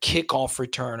was their kickoff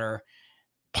returner,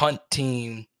 punt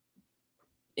team.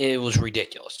 It was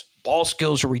ridiculous. Ball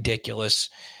skills are ridiculous.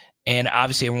 And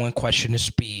obviously everyone questioned his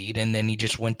speed. And then he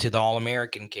just went to the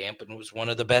All-American camp and was one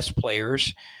of the best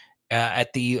players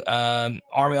at the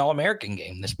Army All-American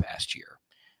game this past year.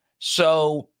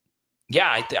 So,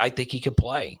 yeah, I think he could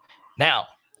play. Now,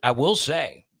 I will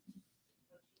say,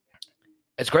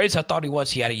 as great as I thought he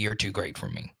was, he had a year 2 grade for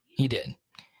me. He did.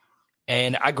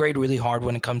 And I grade really hard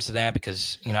when it comes to that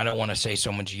because, I don't want to say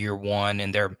someone's year 1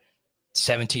 and they're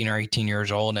 17 or 18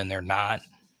 years old and they're not.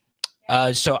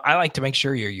 So I like to make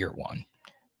sure you're year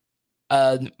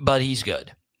 1. But he's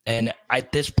good. And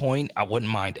at this point, I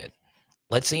wouldn't mind it.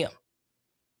 Let's see him.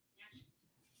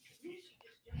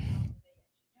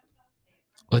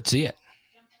 Let's see it.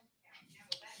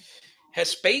 Has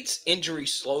Spate's injury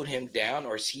slowed him down,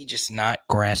 or is he just not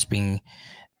grasping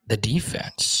the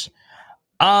defense?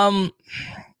 I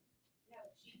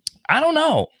don't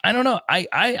know.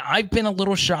 I've been a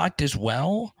little shocked as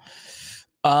well.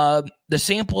 The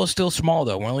sample is still small,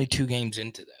 though. We're only 2 games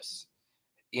into this.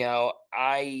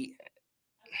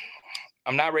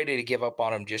 I'm not ready to give up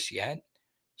on him just yet.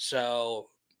 So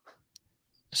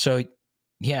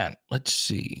yeah, let's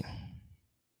see.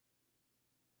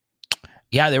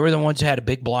 Yeah, they were the ones who had a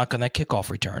big block on that kickoff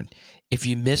return. If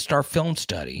you missed our film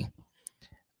study,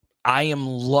 I am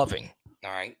loving,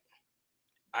 all right?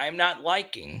 I am not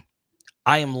liking.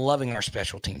 I am loving our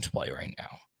special teams play right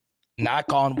now.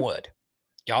 Knock on wood.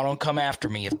 Y'all don't come after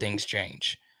me if things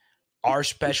change. Our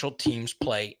special teams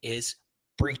play is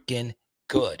freaking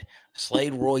good.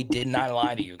 Slade Roy did not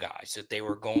lie to you guys that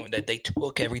they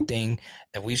took everything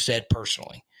that we've said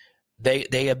personally.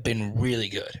 They have been really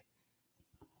good.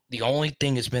 The only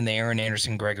thing has been the Aaron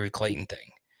Anderson, Gregory Clayton thing.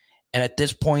 And at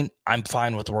this point, I'm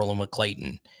fine with rolling with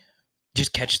Clayton.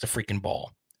 Just catch the freaking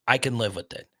ball. I can live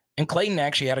with it. And Clayton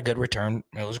actually had a good return.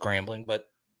 It was scrambling, but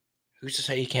who's to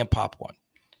say he can't pop one?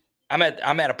 I'm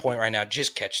at a point right now,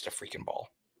 just catch the freaking ball.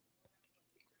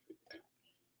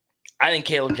 I think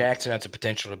Caleb Jackson has the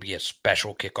potential to be a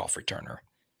special kickoff returner.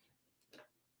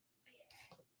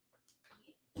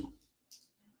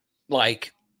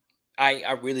 Like,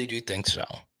 I really do think so.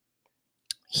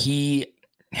 He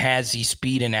has the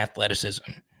speed and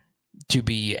athleticism to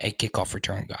be a kickoff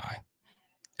return guy.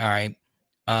 All right.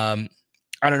 I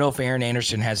don't know if Aaron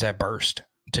Anderson has that burst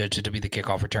to be the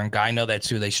kickoff return guy. I know that's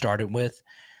who they started with.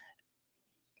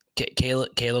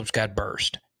 Caleb's got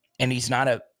burst, and he's not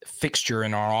a fixture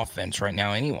in our offense right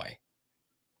now anyway.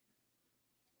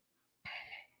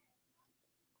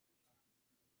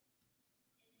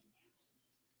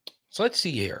 So let's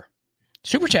see here.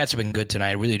 Super chats have been good tonight.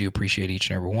 I really do appreciate each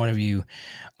and every one of you.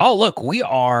 Oh, look, we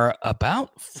are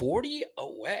about 40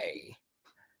 away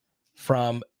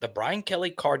from the Brian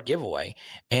Kelly card giveaway.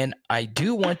 And I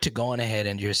do want to go on ahead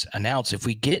and just announce, if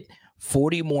we get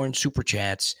 40 more in super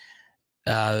chats,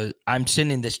 I'm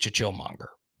sending this to Chillmonger.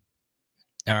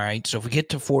 All right. So if we get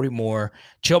to 40 more,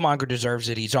 Chillmonger deserves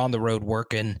it. He's on the road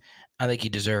working. I think he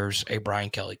deserves a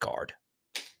Brian Kelly card.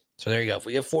 So there you go. If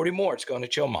we get 40 more, it's going to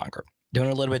Chillmonger. Doing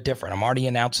it a little bit different. I'm already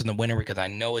announcing the winner because I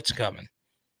know it's coming.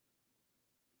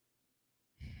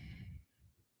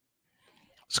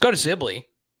 Let's go to Sibley,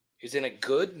 who's in a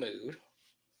good mood.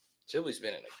 Sibley's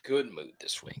been in a good mood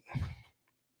this week.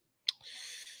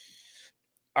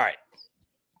 All right.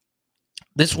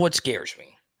 This is what scares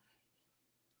me.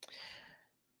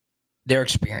 They're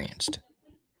experienced.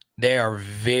 They are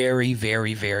very,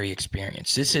 very, very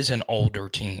experienced. This is an older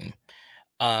team,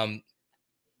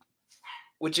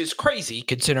 which is crazy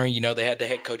considering, they had the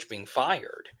head coach being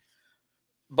fired.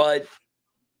 But,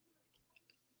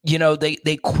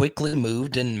 they quickly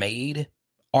moved and made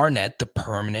Arnett the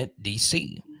permanent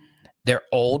DC. They're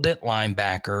old at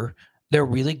linebacker. They're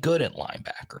really good at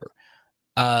linebacker.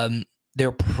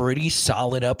 They're pretty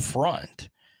solid up front.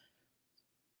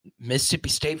 Mississippi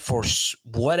State, for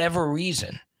whatever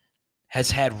reason, has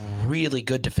had really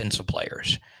good defensive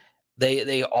players.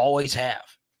 They always have.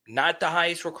 Not the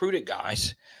highest recruited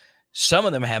guys. Some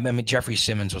of them have. I mean, Jeffrey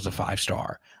Simmons was a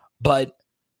 5-star. But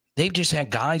they've just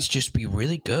had guys just be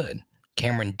really good.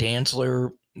 Cameron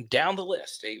Dantzler, down the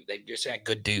list. They've just had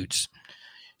good dudes.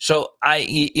 So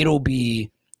it'll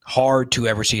be hard to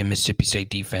ever see a Mississippi State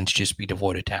defense just be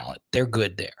devoid of talent. They're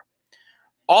good there.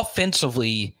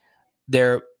 Offensively,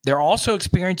 they're also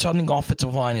experienced on the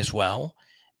offensive line as well.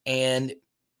 And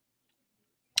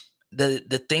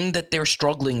the thing that they're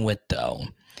struggling with, though,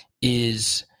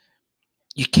 is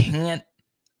you can't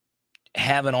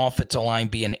have an offensive line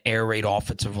be an air raid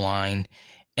offensive line,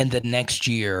 and the next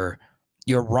year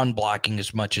you're run blocking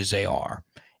as much as they are.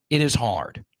 It is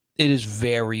hard. It is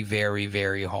very, very,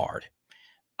 very hard.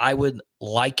 I would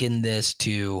liken this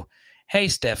to, hey,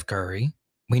 Steph Curry,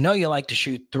 we know you like to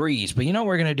shoot threes, but you know what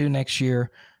we're going to do next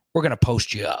year? We're going to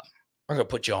post you up. We're going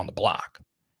to put you on the block.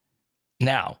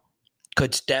 Now,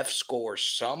 could Steph score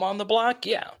some on the block?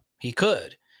 Yeah, he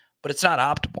could, but it's not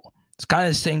optimal. It's kind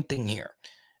of the same thing here.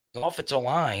 The offensive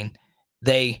line,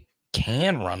 they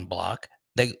can run block.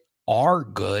 They are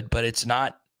good, but it's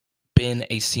not been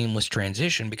a seamless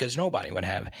transition because nobody would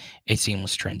have a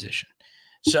seamless transition.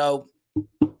 So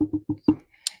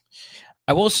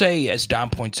I will say, as Don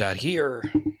points out here,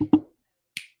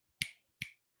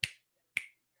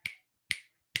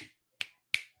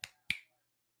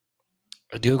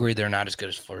 I do agree they're not as good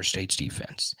as Florida State's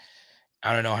defense.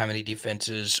 I don't know how many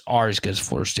defenses are as good as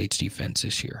Florida State's defense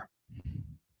this year.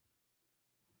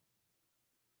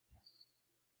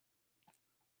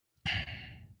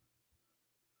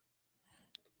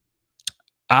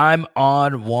 I'm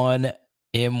on one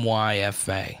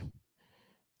MYFA.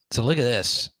 So look at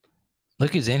this.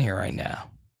 Look who's in here right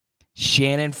now.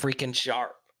 Shannon freaking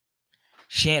Sharp.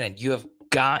 Shannon, you have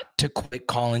got to quit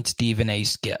calling Stephen A.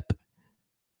 Skip.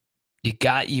 You've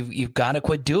got to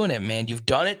quit doing it, man. You've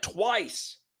done it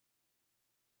twice.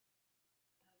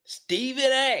 Stephen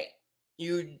A.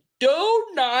 You do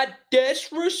not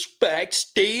disrespect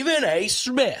Stephen A.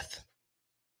 Smith.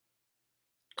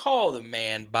 Call the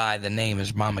man by the name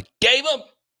his mama gave him.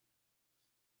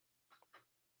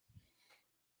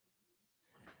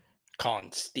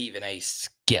 Calling Stephen A.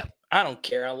 Skip. I don't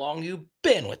care how long you've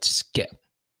been with Skip.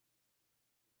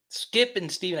 Skip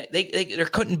and Stephen A. There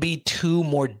couldn't be two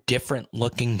more different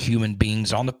looking human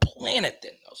beings on the planet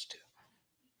than those two.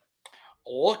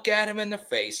 Look at him in the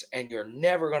face, and you're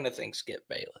never going to think Skip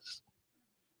Bayless.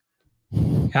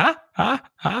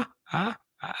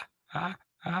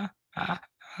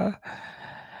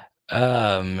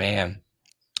 Oh, man.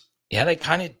 Yeah, they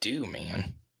kind of do,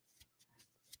 man.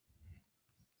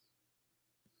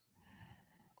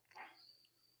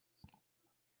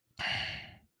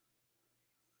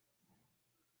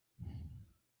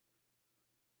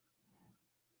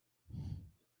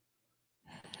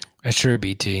 That's true,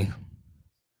 BT.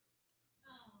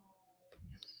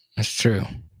 That's true.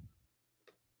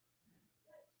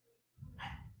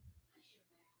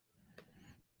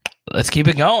 Let's keep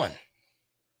it going.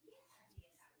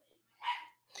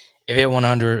 If you hit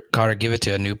 100, Carter, give it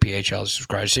to a new PHL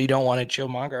subscriber. So you don't want it,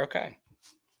 Chillmonger? Okay.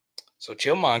 So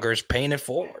Chillmonger is paying it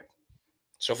forward.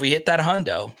 So if we hit that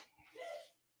hundo,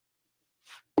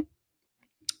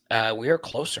 we are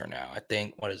closer now. I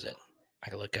think, what is it? I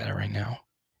can look at it right now.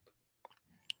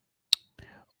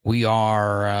 We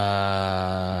are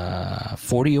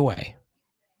 40 away.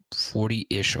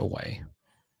 40-ish away.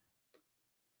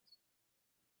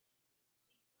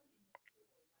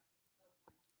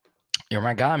 You're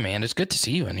my guy, man. It's good to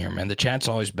see you in here, man. The chat's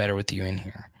always better with you in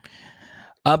here.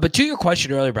 But to your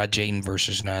question earlier about Jaden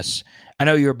versus Nuss, I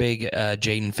know you're a big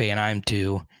Jaden fan. I'm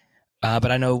too.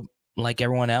 But I know, like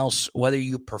everyone else, whether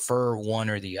you prefer one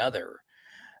or the other,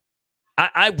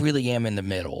 I really am in the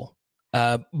middle.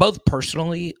 Both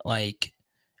personally, like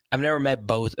I've never met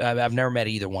both. I've never met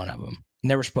either one of them.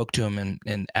 Never spoke to them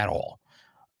in at all.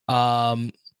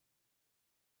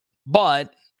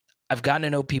 But I've gotten to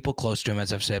know people close to him,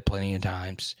 as I've said plenty of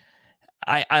times.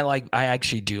 I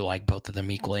actually do like both of them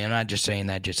equally. I'm not just saying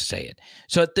that just to say it.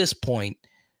 So at this point,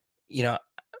 you know,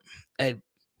 a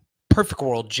perfect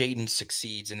world, Jaden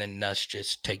succeeds and then Nuss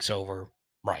just takes over,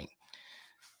 right?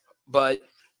 But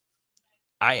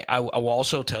I will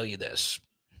also tell you this.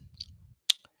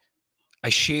 I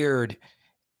shared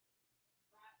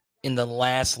in the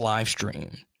last live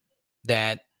stream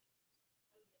that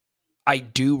I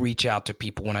do reach out to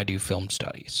people when I do film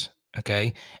studies.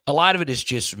 Okay. A lot of it is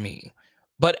just me,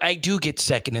 but I do get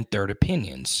second and third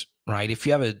opinions, right? If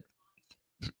you have a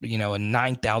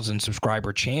 9,000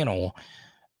 subscriber channel,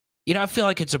 I feel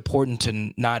like it's important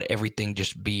to not everything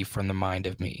just be from the mind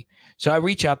of me. So I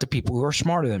reach out to people who are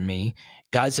smarter than me,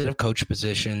 guys that have coach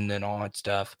position and all that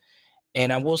stuff.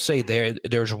 And I will say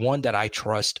there's one that I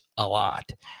trust a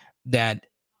lot that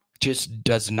just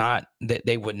does not, that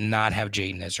they would not have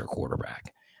Jaden as their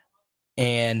quarterback.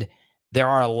 And there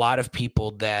are a lot of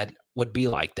people that would be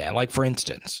like that. Like, for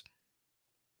instance,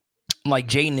 like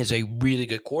Jaden is a really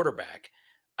good quarterback.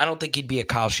 I don't think he'd be a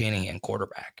Kyle Shanahan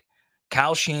quarterback.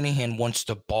 Kyle Shanahan wants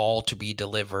the ball to be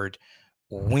delivered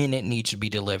when it needs to be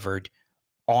delivered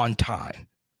on time.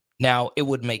 Now, it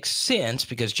would make sense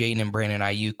because Jaden and Brandon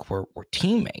Ayuk were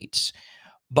teammates.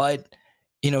 But,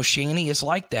 Shanny is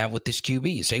like that with his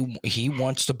QBs. He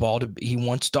wants he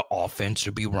wants the offense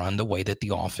to be run the way that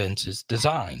the offense is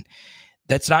designed.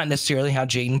 That's not necessarily how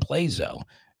Jaden plays, though.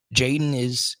 Jaden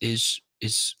is a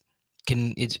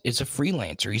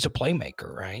freelancer. He's a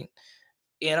playmaker, right?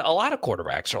 And a lot of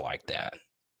quarterbacks are like that,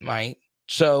 right?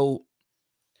 So,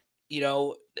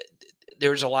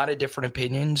 there's a lot of different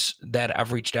opinions that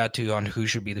I've reached out to on who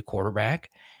should be the quarterback.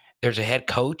 There's a head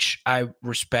coach I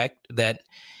respect that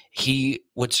he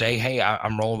would say, hey,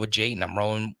 I'm rolling with Jaden. I'm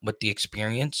rolling with the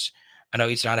experience. I know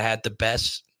he's not had the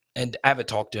best, and I haven't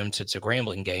talked to him since the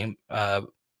Grambling game,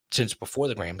 since before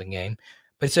the Grambling game.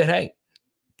 But he said, hey,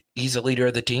 he's the leader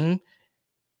of the team.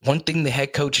 One thing the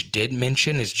head coach did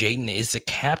mention is Jaden is the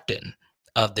captain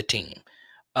of the team,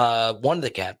 one of the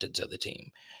captains of the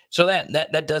team. So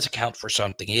that does account for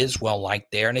something. He is well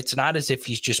liked there, and it's not as if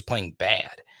he's just playing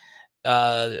bad.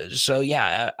 So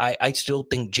yeah, I still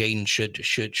think Jaden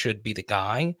should be the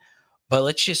guy. But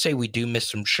let's just say we do miss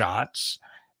some shots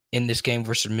in this game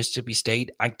versus Mississippi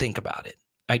State. I think about it.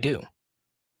 I do.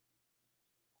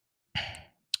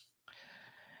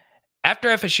 After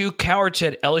FSU, Coward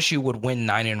said LSU would win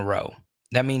 9 in a row.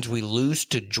 That means we lose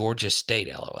to Georgia State,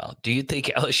 LOL. Do you think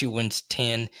LSU wins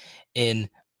 10 in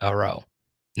a row?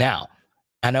 Now,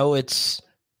 I know it's,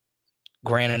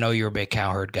 Grant, I know you're a big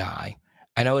Cowherd guy.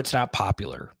 I know it's not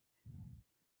popular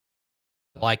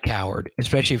like Cowherd,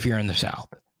 especially if you're in the South.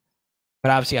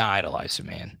 But obviously, I idolize him,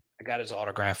 man. I got his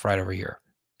autograph right over here.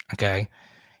 Okay?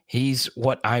 He's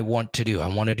what I want to do. I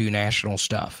want to do national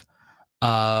stuff.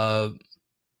 Colin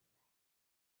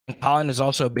is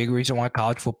also a big reason why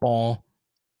college football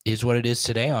is what it is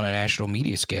today on a national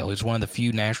media scale. He's one of the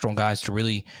few national guys to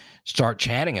really start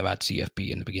chatting about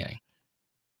CFB in the beginning.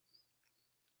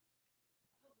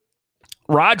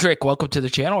 Roderick, welcome to the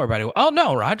channel, everybody. Oh,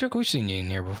 no, Roderick, we've seen you in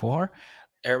here before.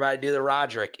 Everybody do the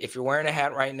Roderick. If you're wearing a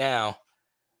hat right now,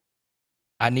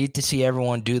 I need to see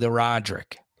everyone do the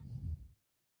Roderick.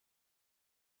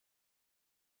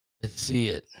 Let's see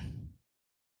it.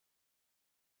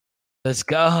 Let's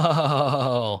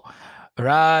go.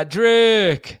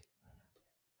 Roderick.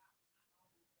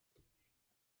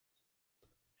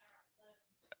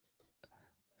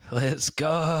 Let's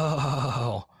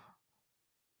go.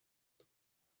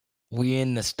 We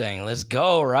in this thing. Let's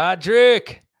go,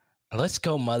 Roderick. Let's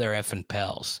go, mother effing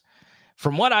Pels.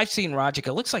 From what I've seen, Roderick,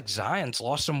 it looks like Zion's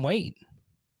lost some weight.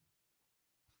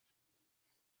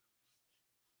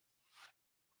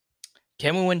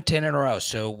 Can we win 10 in a row?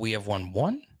 So we have won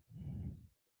 1?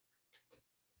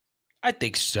 I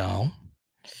think so.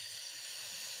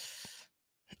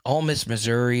 Ole Miss,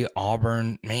 Missouri,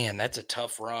 Auburn. Man, that's a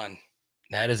tough run.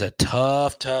 That is a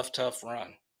tough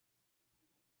run.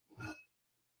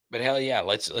 But hell yeah,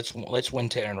 let's win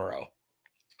 10 in a row.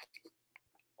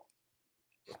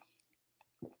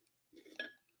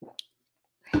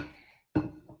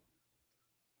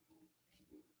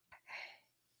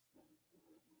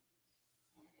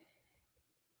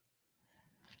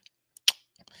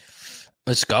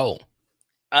 Let's go.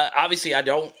 Obviously, I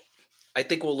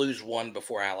think we'll lose 1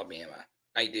 before Alabama.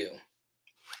 I do.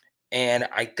 And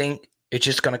I think it's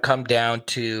just going to come down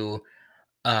to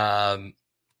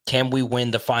can we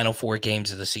win the final 4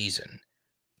 games of the season?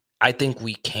 I think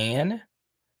we can.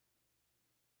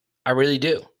 I really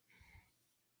do.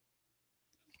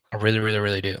 I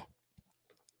really do.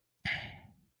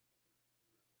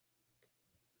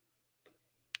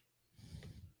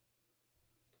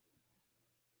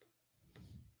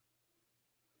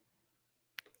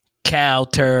 Cow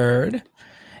turd.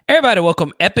 Everybody,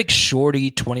 welcome Epic Shorty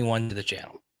 21 to the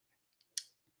channel.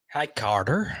 Hi,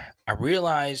 Carter. I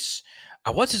realize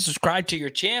I wasn't subscribed to your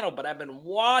channel, but I've been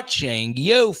watching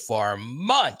you for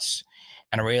months,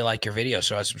 and I really like your video,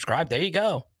 so I subscribed. There you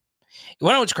go. You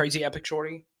want to know what's crazy, Epic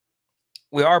Shorty?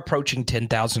 We are approaching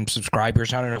 10,000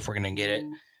 subscribers. I don't know if we're going to get it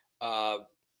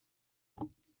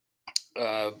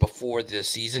before the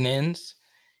season ends.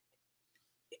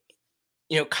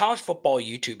 You know, college football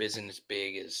YouTube isn't as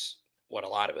big as what a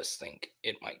lot of us think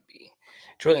it might be.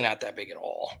 It's really not that big at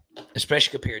all,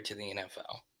 especially compared to the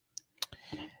NFL.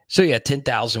 So, yeah,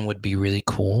 10,000 would be really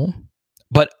cool.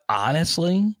 But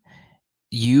honestly,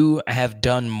 you have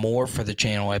done more for the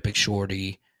channel, Epic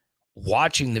Shorty,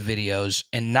 watching the videos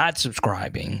and not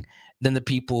subscribing than the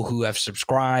people who have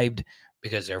subscribed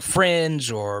because they're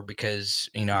friends or because,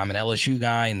 you know, I'm an LSU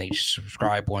guy and they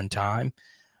subscribe one time.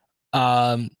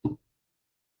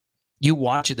 You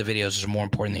watching the videos is more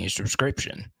important than your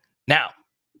subscription. Now,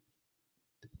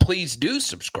 please do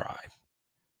subscribe.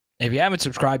 If you haven't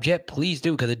subscribed yet, please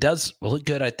do, because it does look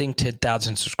good. I think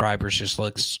 10,000 subscribers just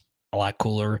looks a lot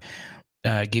cooler.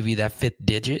 Give you that 5th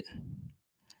digit.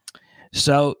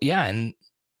 So, yeah, and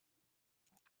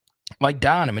like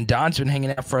Don, I mean, Don's been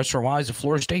hanging out for us for a while. He's a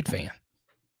Florida State fan.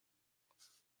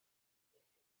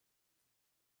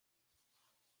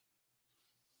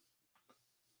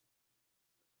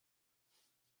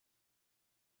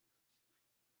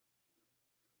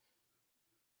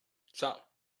 So,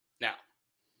 now,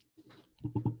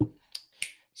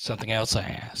 something else I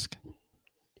ask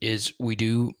is we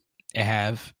do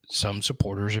have some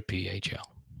supporters at PHL.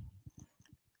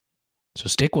 So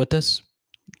stick with us.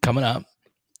 Coming up,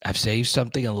 I've saved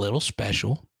something a little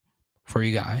special for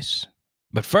you guys.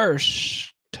 But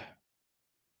first,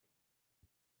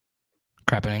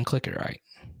 crap, I didn't click it right.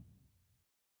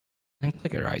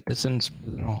 This isn't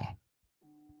smooth at all.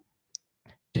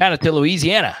 Down to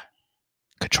Louisiana.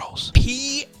 Controls.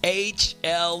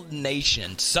 PHL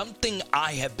Nation, something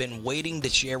I have been waiting to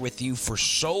share with you for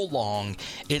so long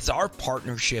is our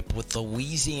partnership with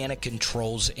Louisiana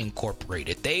Controls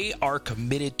Incorporated. They are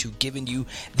committed to giving you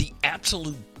the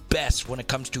absolute best when it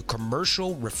comes to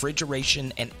commercial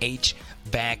refrigeration and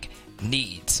HVAC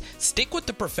needs. Stick with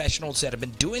the professionals that have been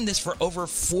doing this for over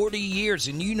 40 years,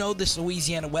 and you know this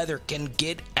Louisiana weather can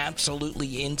get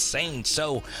absolutely insane.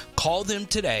 So call them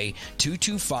today,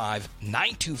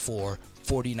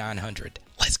 225-924-4900.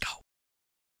 Let's go.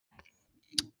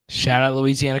 Shout out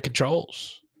Louisiana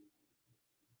Controls.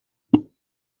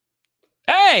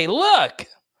 Hey, look.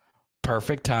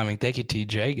 Perfect timing. Thank you,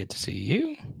 TJ. Good to see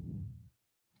you.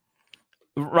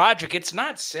 Roderick, it's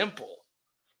not simple.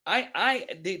 I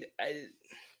did.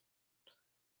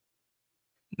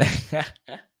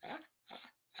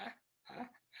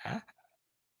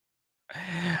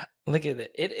 Look at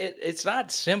it. It's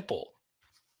not simple.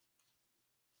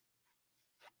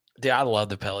 Dude, I love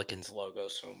the Pelicans logo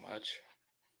so much.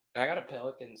 I got a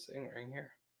Pelicans thing right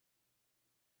here.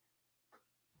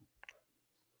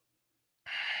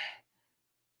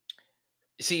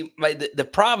 See, the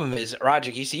problem is,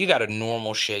 Roger, you see, you got a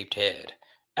normal shaped head.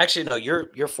 Actually, no,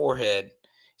 your forehead.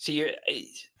 See,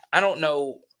 I don't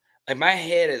know. Like, my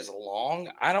head is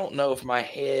long. I don't know if my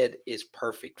head is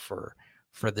perfect for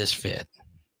this fit.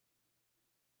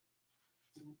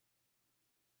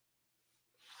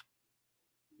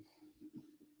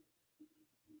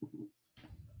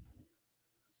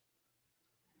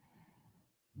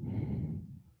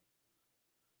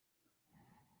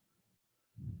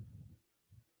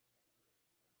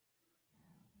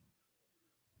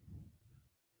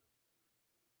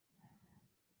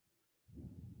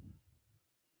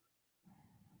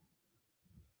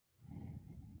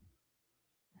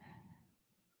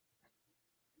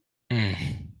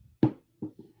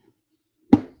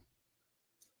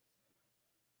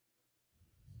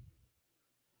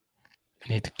 I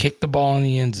need to kick the ball in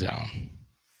the end zone.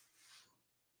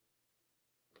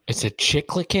 It's a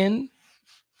chicklikin.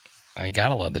 I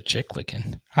gotta love the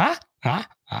chicklikin. Ha, ha,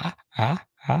 ha, ha,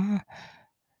 ha.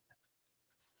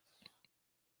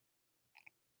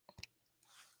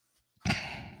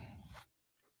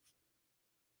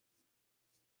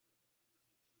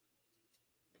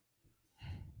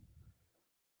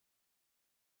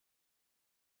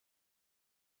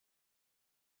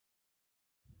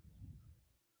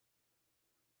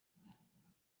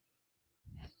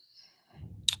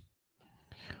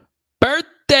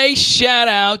 Birthday shout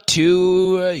out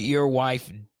to your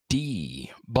wife,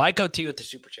 D. Black OT with the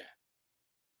super chat.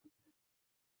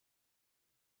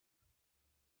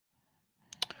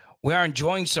 We are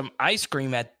enjoying some ice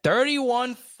cream at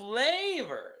 31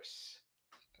 flavors.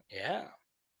 Yeah.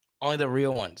 Only the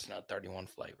real ones, not 31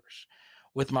 flavors.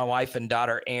 With my wife and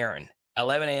daughter, Erin.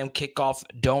 11 a.m. kickoff,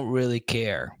 don't really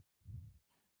care.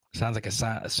 Sounds like a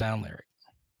sound lyric.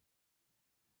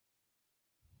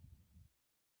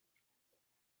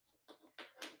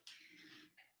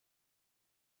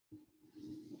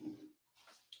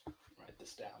 Write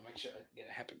this down. Make sure I get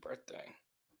a happy birthday.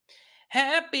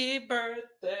 Happy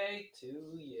birthday to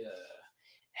you.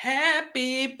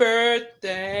 Happy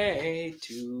birthday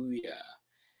to you.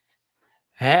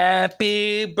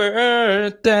 Happy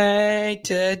birthday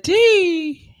to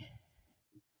D.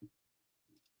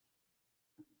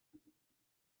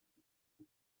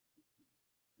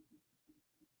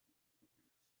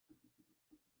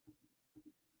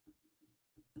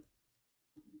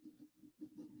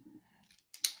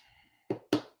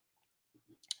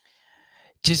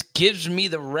 Just gives me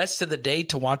the rest of the day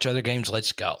to watch other games.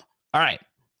 Let's go. All right.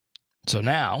 So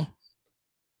now,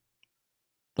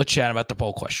 let's chat about the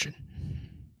poll question.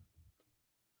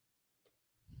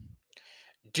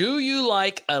 Do you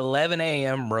like 11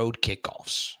 a.m. road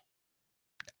kickoffs?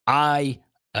 I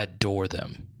adore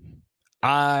them.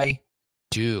 I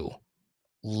do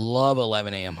love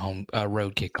 11 a.m. home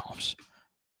road kickoffs.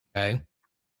 Okay.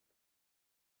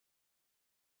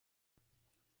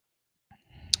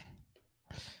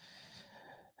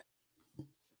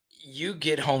 You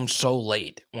get home so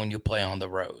late when you play on the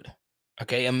road.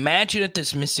 Okay. Imagine if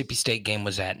this Mississippi State game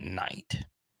was at night.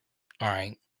 All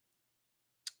right.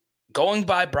 Going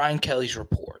by Brian Kelly's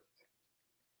report,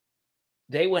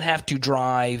 they would have to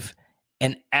drive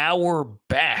an hour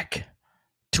back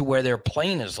to where their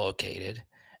plane is located,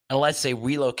 unless they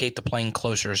relocate the plane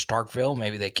closer to Starkville.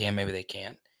 Maybe they can, maybe they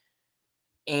can't.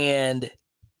 And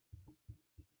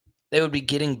they would be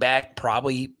getting back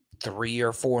probably 3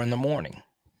 or 4 in the morning.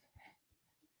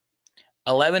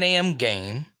 11 a.m.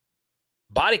 game,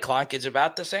 body clock is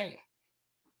about the same.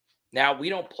 Now, we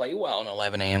don't play well in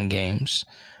 11 a.m. games,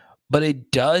 but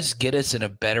it does get us in a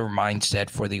better mindset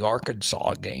for the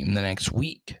Arkansas game the next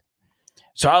week.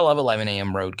 So I love 11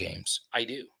 a.m. road games. I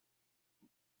do.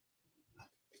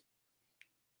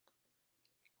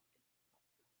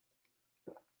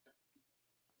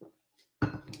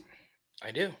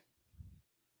 I do.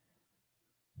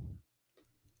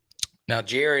 Now,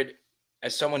 Jared,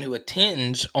 as someone who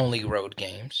attends only road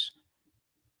games,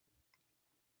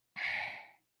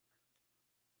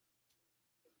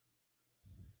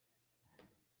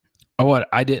 oh, what?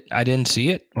 I didn't see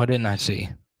it. What didn't I see?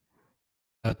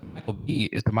 Michael B.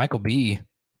 If the Michael B.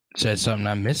 said something,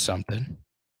 I missed something.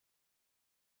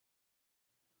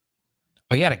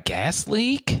 Oh, you had a gas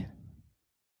leak?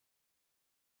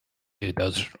 Dude,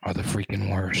 those are the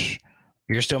freaking worst.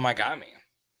 You're still my guy, man.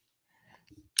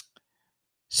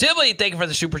 Sibley, thank you for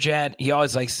the super chat. He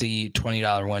always likes the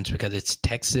 $20 ones because it's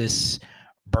Texas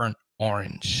burnt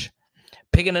orange.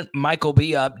 Picking Michael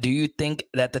B up, do you think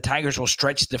that the Tigers will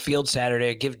stretch the field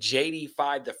Saturday, give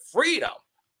JD5 the freedom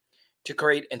to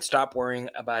create and stop worrying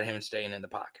about him staying in the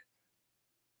pocket?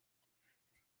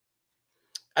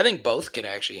 I think both can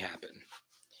actually happen.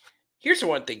 Here's the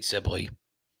one thing, Sibley.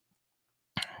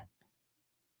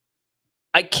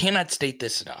 I cannot state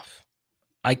this enough.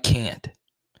 I can't.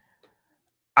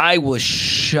 I was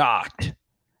shocked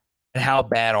at how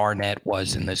bad Arnett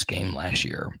was in this game last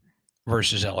year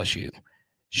versus LSU.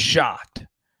 Shocked.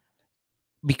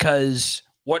 Because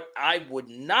what I would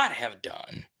not have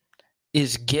done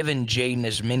is given Jaden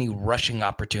as many rushing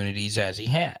opportunities as he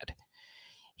had.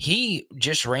 He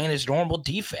just ran his normal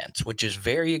defense, which is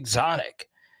very exotic.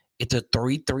 It's a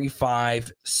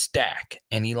 3-3-5 stack,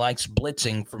 and he likes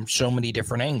blitzing from so many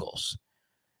different angles.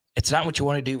 It's not what you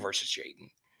want to do versus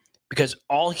Jaden, because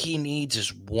all he needs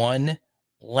is one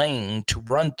lane to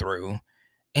run through,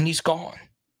 and he's gone.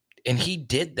 And he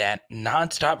did that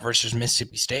nonstop versus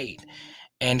Mississippi State,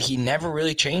 and he never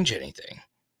really changed anything,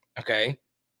 okay?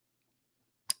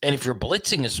 And if you're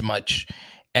blitzing as much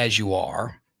as you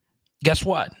are, guess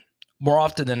what? More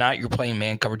often than not, you're playing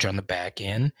man coverage on the back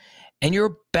end, and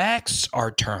your backs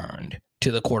are turned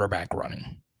to the quarterback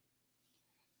running.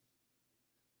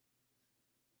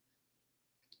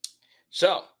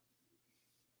 So,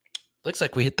 looks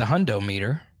like we hit the hundo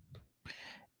meter,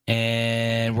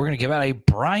 and we're going to give out a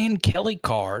Brian Kelly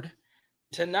card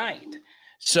tonight.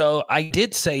 So, I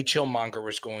did say Chillmonger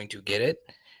was going to get it.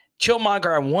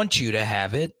 Chillmonger, I want you to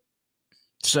have it.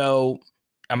 So,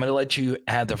 I'm going to let you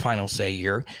have the final say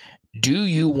here. Do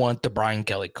you want the Brian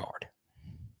Kelly card?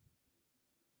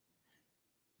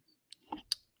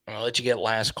 I'm going to let you get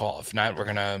last call. If not, we're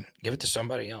going to give it to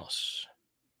somebody else.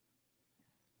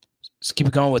 Let's keep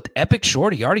it going with Epic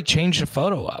Shorty. You already changed the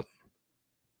photo up.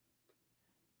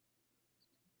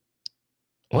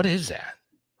 What is that?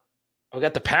 We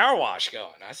got the power wash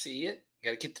going. I see it.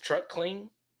 Got to keep the truck clean.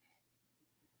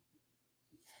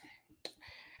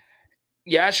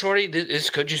 Yeah, Shorty, this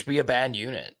could just be a bad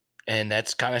unit, and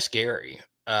that's kind of scary.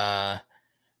 I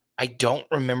don't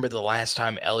remember the last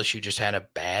time LSU just had a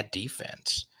bad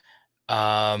defense.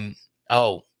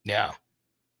 Oh, yeah.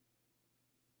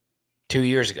 2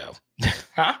 years ago.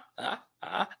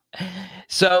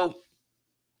 So,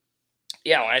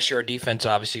 yeah, last year our defense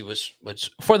obviously was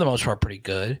for the most part pretty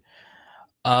good.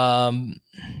 But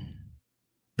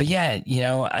yeah, you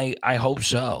know, I hope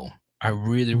so. I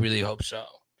really, really hope so.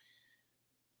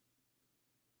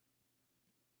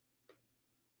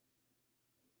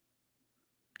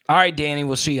 All right, Danny,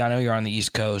 we'll see you. I know you're on the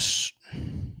East Coast.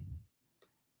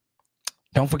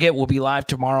 Don't forget, we'll be live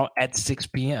tomorrow at 6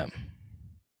 p.m.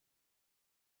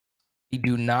 We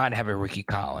do not have a Ricky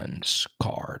Collins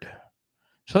card.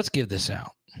 So let's give this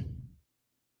out.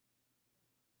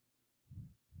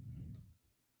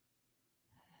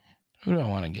 Who do I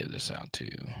want to give this out to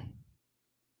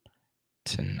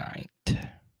tonight?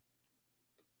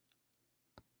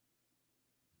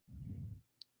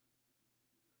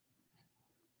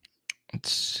 Let's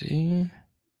see.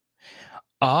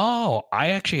 Oh, I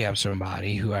actually have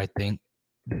somebody who I think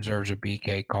deserves a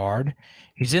BK card.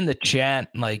 He's in the chat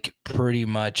like pretty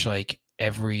much like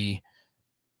every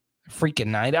freaking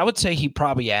night. I would say he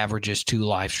probably averages 2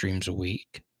 live streams a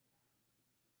week.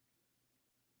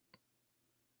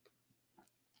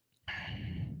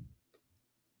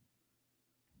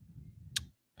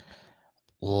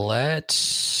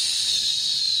 Let's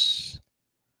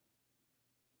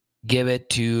give it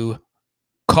to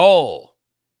Cole.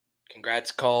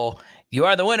 Congrats, Cole. You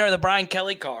are the winner of the Brian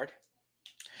Kelly card.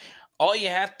 All you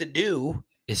have to do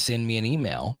is send me an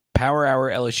email,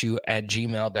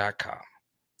 powerhourlsu@gmail.com.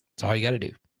 That's all you got to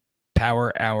do.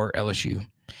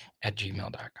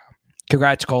 powerhourlsu@gmail.com.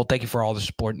 Congrats, Cole. Thank you for all the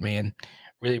support, man.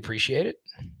 Really appreciate it.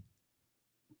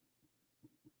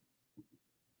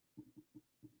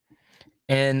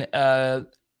 And I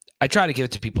try to give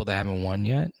it to people that haven't won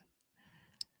yet.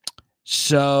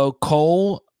 So,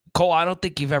 Cole, I don't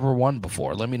think you've ever won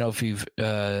before. Let me know if you've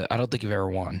I don't think you've ever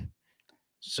won.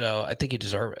 So I think you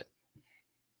deserve it.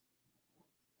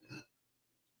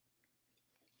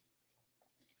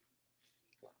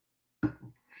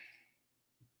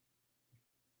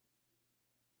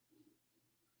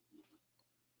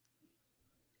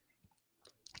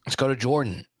 Let's go to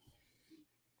Jordan.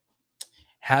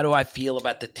 How do I feel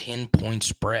about the 10-point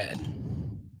spread?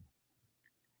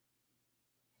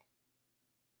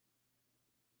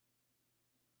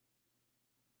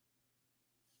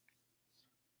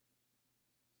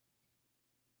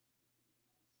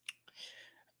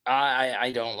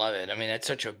 I don't love it. I mean, that's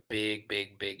such a big,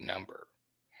 big, big number.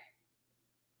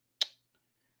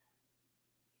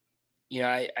 You know,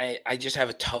 I just have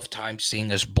a tough time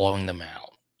seeing us blowing them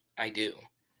out. I do.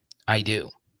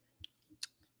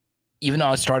 Even though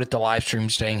I started the live stream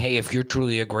saying, hey, if you're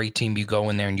truly a great team, you go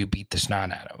in there and you beat the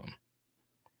snot out of them.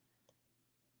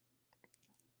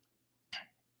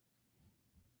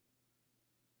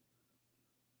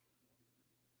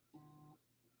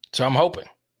 So I'm hoping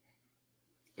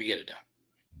we get it done.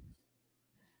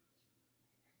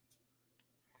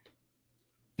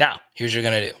 Now, here's what you're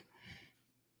going to do.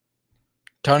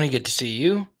 Tony, good to see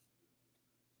you.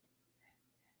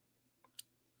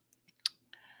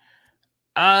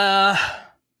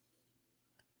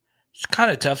 It's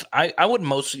kind of tough. I would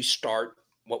mostly start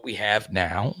what we have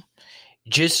now.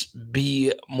 Just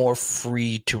be more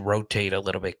free to rotate a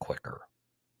little bit quicker.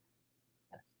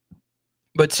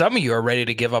 But some of you are ready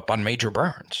to give up on Major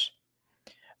Burns.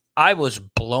 I was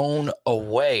blown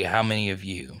away how many of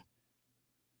you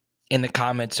in the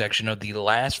comment section of the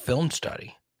last film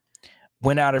study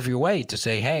went out of your way to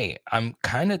say, hey, I'm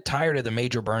kind of tired of the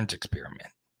Major Burns experiment.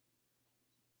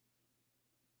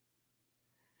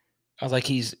 I was like,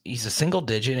 he's a single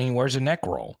digit and he wears a neck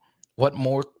roll. What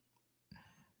more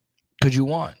could you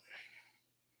want?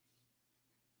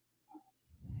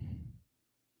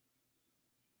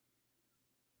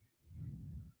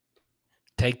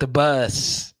 Take the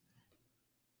bus.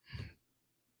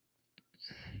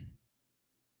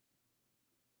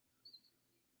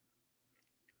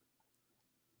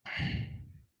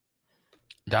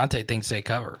 Dante thinks they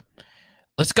cover.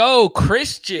 Let's go,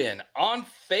 Christian on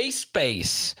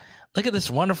FaceSpace. Look at this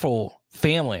wonderful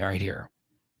family right here.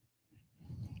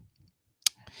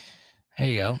 There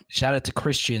you go. Shout out to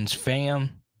Christian's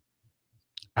fam.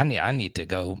 I need to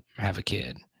go have a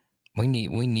kid. We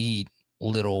need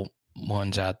little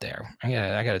ones out there. I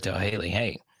gotta tell Haley,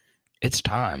 hey, it's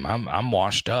time. I'm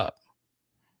washed up.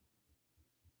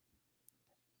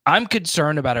 I'm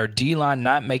concerned about our D-line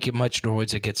not making much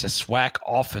noise against a SWAC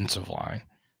offensive line.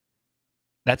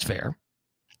 That's fair.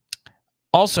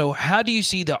 Also, how do you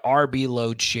see the RB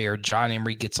load share? John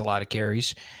Emery gets a lot of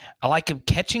carries. I like him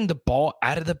catching the ball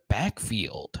out of the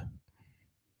backfield.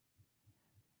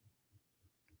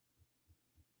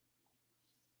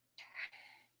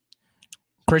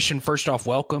 Christian, first off,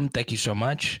 welcome. Thank you so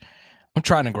much. I'm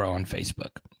trying to grow on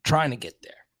Facebook. I'm trying to get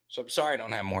there. So I'm sorry I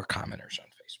don't have more commenters on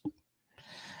Facebook.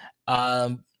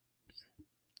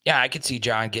 Yeah, I could see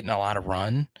John getting a lot of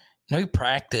run. You know, he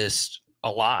practiced a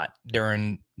lot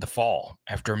during the fall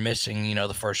after missing,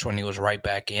 the first one. He was right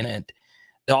back in it.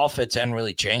 The offense hadn't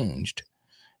really changed.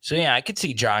 So, yeah, I could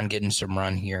see John getting some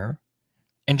run here.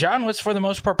 And John was, for the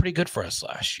most part, pretty good for us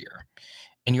last year.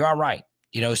 And you are right.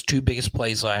 His two biggest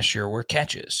plays last year were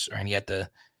catches. Right? He had the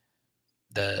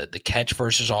catch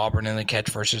versus Auburn and the catch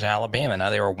versus Alabama. Now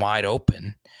they were wide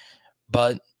open,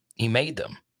 but he made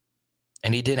them.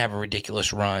 And he did have a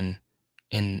ridiculous run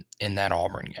in that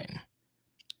Auburn game.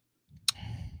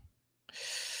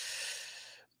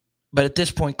 But at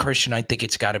this point, Christian, I think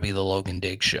it's got to be the Logan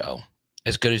Diggs show,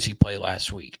 as good as he played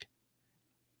last week.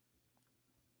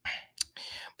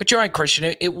 But you're right,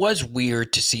 Christian. It was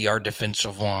weird to see our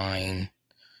defensive line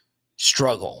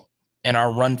struggle and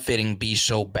our run fitting be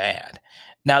so bad.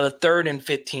 Now, the 3rd and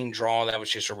 15 draw, that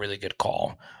was just a really good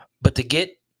call. But to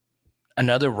get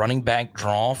another running back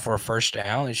draw for a first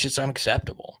down, it's just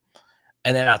unacceptable.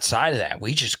 And then outside of that,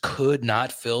 we just could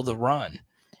not fill the run.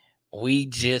 We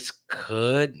just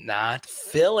could not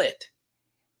fill it.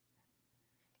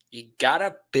 You got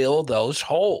to fill those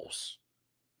holes.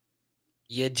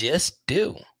 You just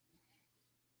do.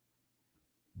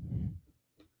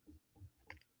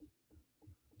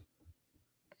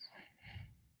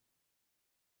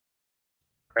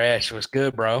 Crash was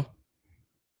good, bro.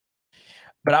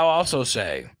 But I'll also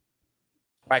say,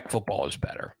 WAC football is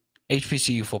better.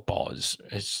 HBCU football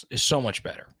is so much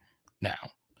better now.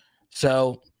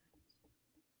 So,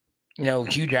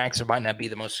 Hugh Jackson might not be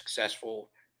the most successful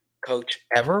coach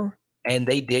ever, and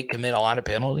they did commit a lot of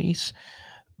penalties.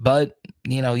 But,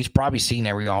 he's probably seen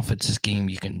every offensive scheme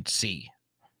you can see.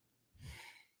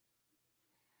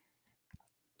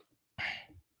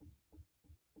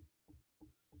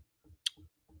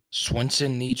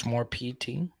 Swinson needs more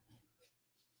PT.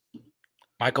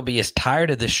 Michael B is tired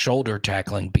of this shoulder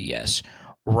tackling BS.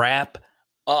 Wrap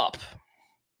up.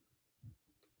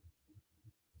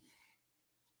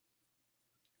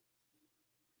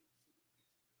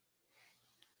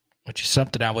 Which is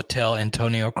something I would tell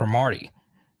Antonio Cromartie.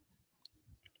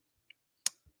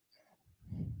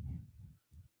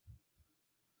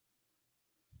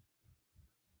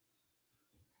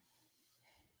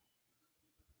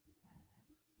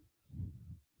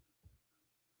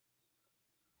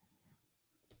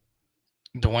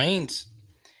 Dwayne's,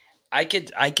 I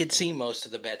could see most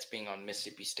of the bets being on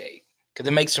Mississippi State because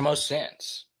it makes the most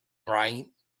sense, right?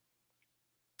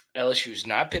 LSU's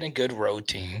not been a good road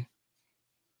team.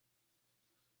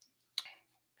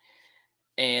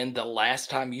 And the last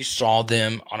time you saw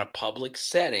them on a public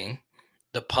setting,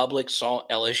 the public saw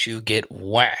LSU get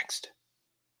waxed.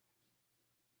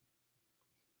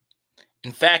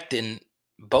 In fact, in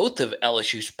both of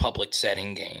LSU's public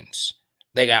setting games,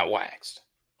 they got waxed.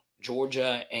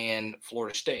 Georgia and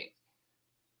Florida State.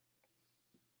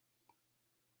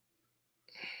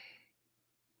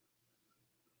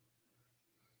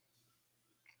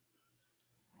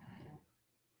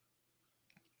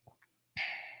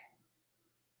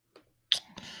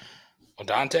 Well,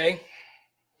 Dante,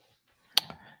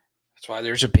 that's why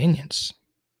there's opinions.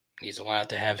 He's allowed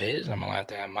to have his. I'm allowed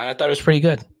to have mine. I thought it was pretty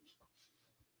good.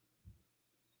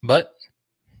 But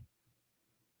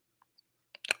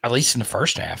at least in the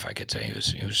first half, I could say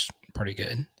it was pretty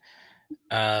good.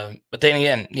 But then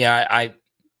again, yeah, I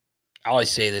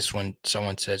always say this when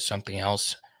someone says something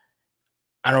else.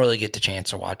 I don't really get the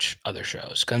chance to watch other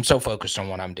shows because I'm so focused on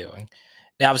what I'm doing.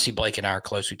 Now, obviously, Blake and I are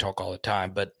close. We talk all the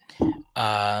time. But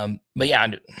yeah,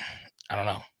 I don't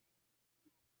know.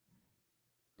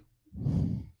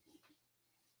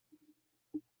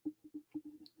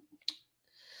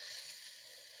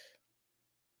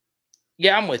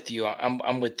 Yeah, I'm with you.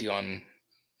 I'm with you on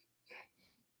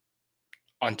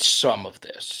some of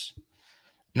this.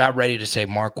 Not ready to say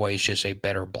Mark Way's just a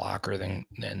better blocker than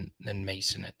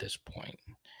Mason at this point.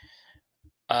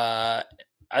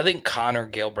 I think Connor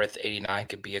Gilbreth 89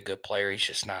 could be a good player. He's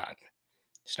just not.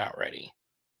 He's not ready.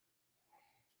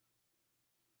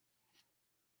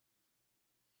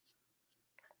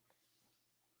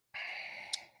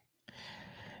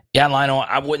 Yeah, Lionel,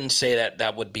 I wouldn't say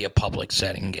that would be a public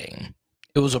setting game.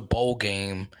 It was a bowl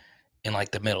game in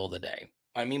like the middle of the day.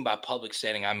 I mean by public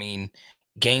setting, I mean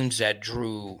games that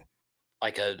drew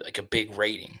like a big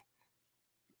rating.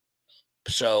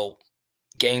 So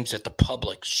games that the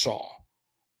public saw,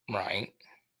 right?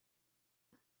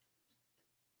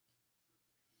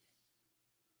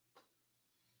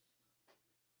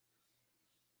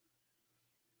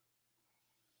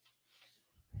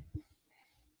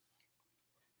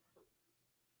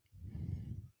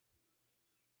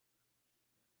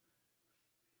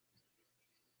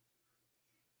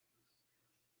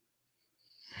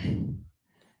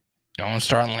 You want to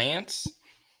start on Lance?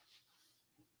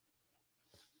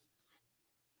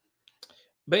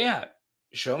 But yeah,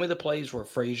 show me the plays where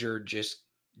Frazier just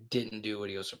didn't do what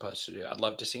he was supposed to do. I'd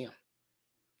love to see him.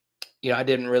 You know, I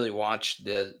didn't really watch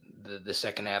the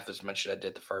second half as much as I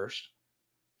did the first.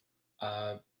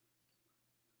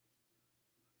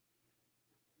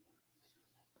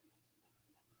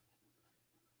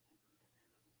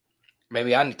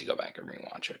 Maybe I need to go back and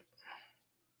rewatch it.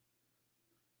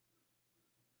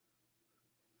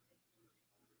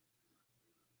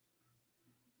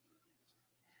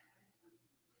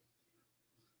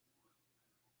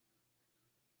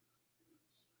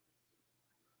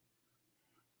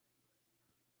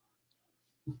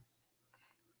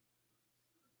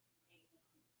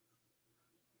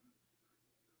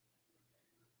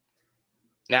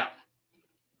 Now,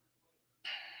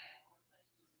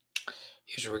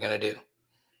 here's what we're going to do.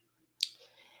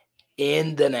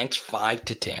 In the next 5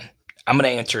 to 10, I'm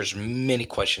going to answer as many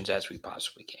questions as we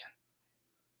possibly can.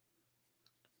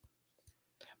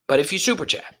 But if you super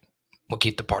chat, we'll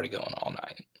keep the party going all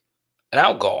night. And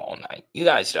I'll go all night. You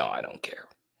guys know I don't care.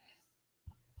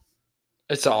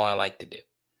 That's all I like to do.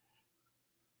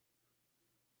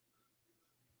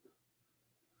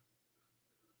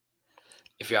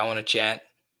 If y'all want to chat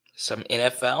some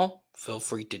NFL, feel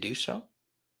free to do so.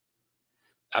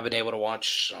 I've been able to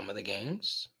watch some of the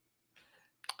games.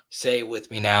 Say it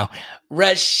with me now.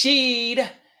 Rashid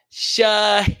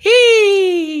Shaheed.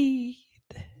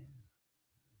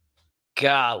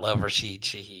 God, I love Rashid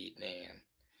Shaheed, man.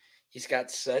 He's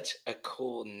got such a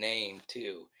cool name,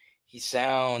 too. He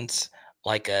sounds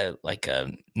like a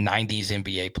 90s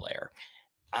NBA player.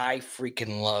 I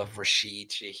freaking love Rashid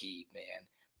Shaheed, man.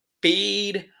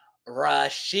 Feed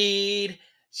Rashid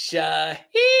Shaheed.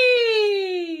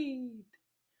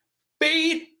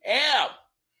 Feed him.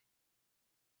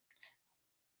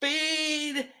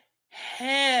 Feed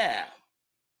him.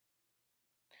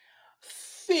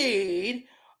 Feed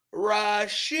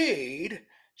Rashid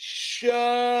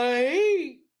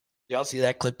Shaheed. Y'all see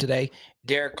that clip today?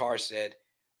 Derek Carr said,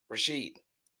 Rashid,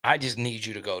 I just need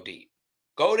you to go deep.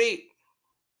 Go deep.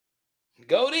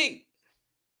 Go deep.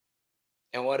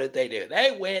 And what did they do?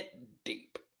 They went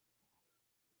deep.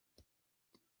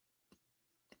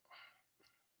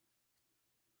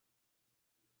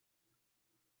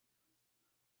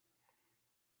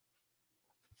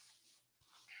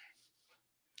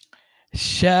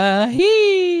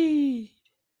 Shaheed.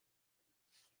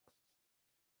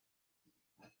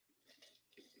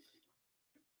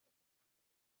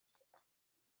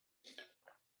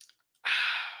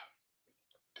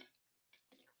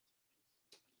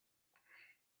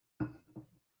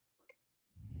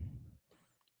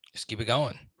 Just keep it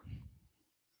going.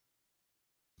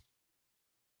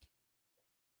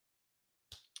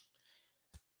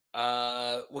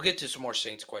 We'll get to some more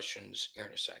Saints questions here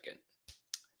in a second.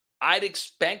 I'd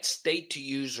expect State to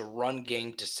use a run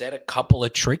game to set a couple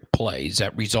of trick plays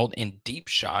that result in deep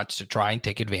shots to try and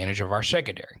take advantage of our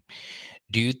secondary.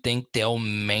 Do you think they'll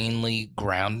mainly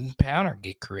ground and pound or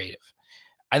get creative?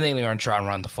 I think they're going to try and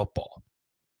run the football.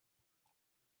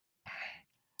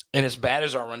 And as bad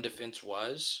as our run defense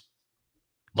was,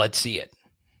 let's see it.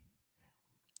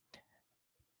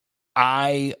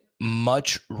 I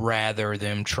much rather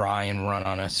them try and run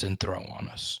on us and throw on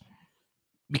us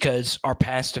because our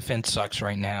pass defense sucks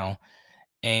right now,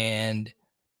 and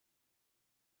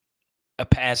a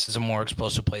pass is a more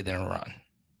explosive play than a run.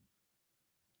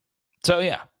 So,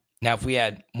 yeah. Now, if we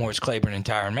had Morris Claiborne and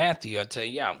Tyrann Mathieu, I'd say,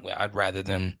 yeah, I'd rather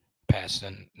them pass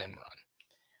than run.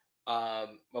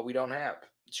 But we don't have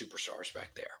superstars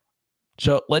back there.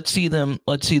 So let's see them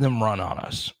run on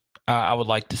us. I would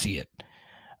like to see it.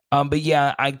 But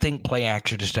yeah, I think play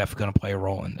action is definitely going to play a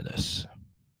role into this.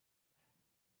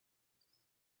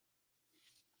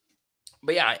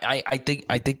 But yeah, I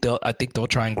think they'll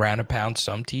try and ground and pound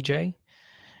some, TJ.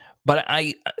 But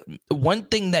one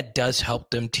thing that does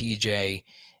help them, TJ,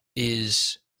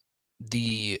 is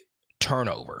the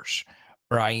turnovers,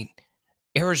 right?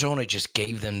 Arizona just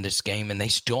gave them this game, and they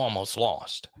still almost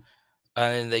lost,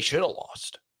 and they should have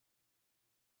lost.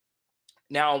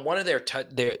 Now, one of their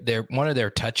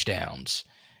touchdowns,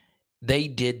 they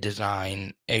did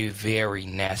design a very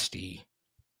nasty,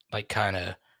 like kind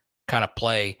of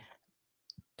play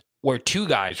where two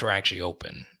guys were actually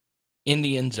open in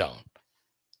the end zone.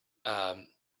 And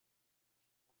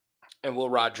Will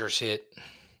Rogers hit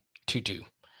 2-2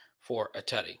 for a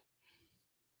tutty.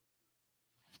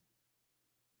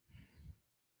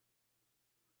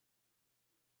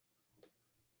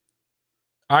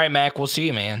 All right, Mac, we'll see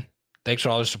you, man. Thanks for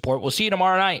all the support. We'll see you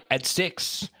tomorrow night at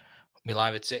 6. We'll be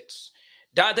live at 6.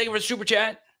 Don, thank you for the super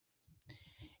chat.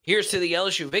 Here's to the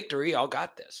LSU victory. Y'all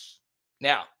got this.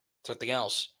 Now, something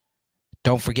else.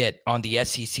 Don't forget, on the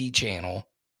SEC channel,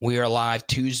 we are live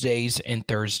Tuesdays and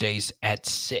Thursdays at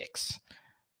 6.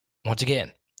 Once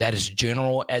again, that is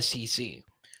General SEC.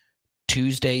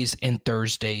 Tuesdays and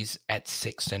Thursdays at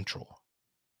 6 Central.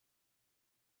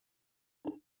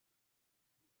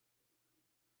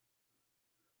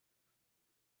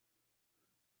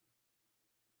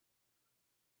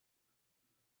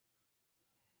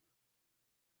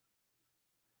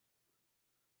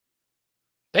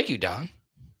 Thank you, Don.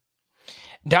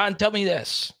 Don, tell me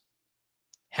this.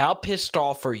 How pissed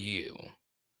off are you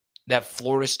that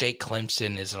Florida State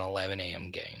Clemson is an 11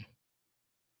 a.m. game?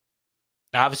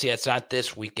 Now, obviously, that's not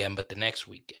this weekend, but the next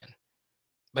weekend.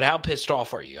 But how pissed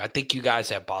off are you? I think you guys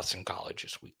have Boston College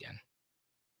this weekend.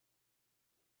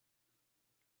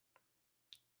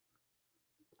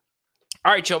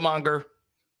 All right, Chillmonger.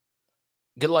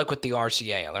 Good luck with the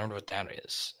RCA. I learned what that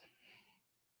is.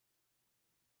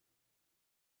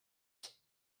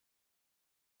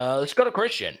 Let's go to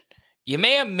Christian. You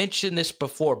may have mentioned this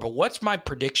before, but what's my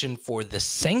prediction for the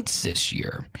Saints this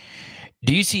year?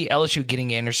 Do you see LSU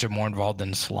getting Anderson more involved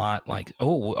in the slot?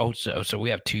 So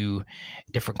we have two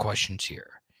different questions here.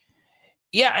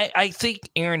 Yeah, I think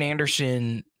Aaron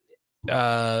Anderson,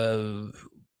 I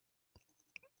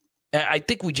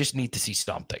think we just need to see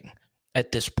something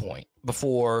at this point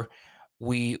before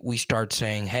we start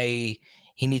saying, hey,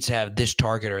 he needs to have this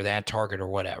target or that target or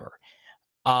whatever.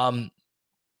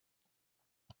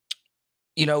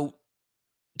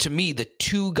 To me, the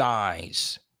two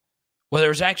guys, well,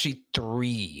 there's actually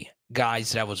 3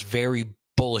 guys that I was very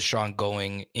bullish on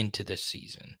going into this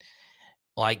season.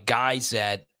 Like guys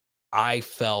that I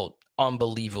felt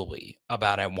unbelievably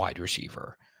about a wide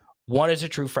receiver. One is a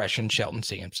true freshman, Shelton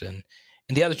Sampson,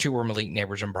 and the other two were Malik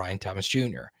Neighbors and Brian Thomas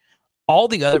Jr. All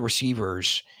the other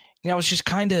receivers, it's just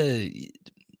kind of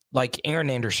like Aaron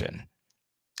Anderson.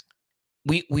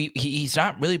 He's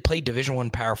not really played Division I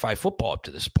Power 5 football up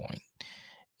to this point.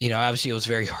 Obviously it was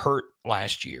very hurt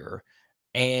last year,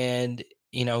 and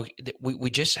we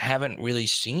just haven't really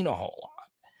seen a whole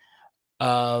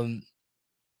lot.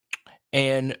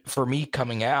 And for me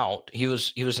coming out, he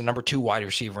was the number 2 wide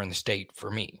receiver in the state for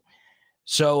me.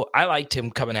 So I liked him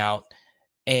coming out,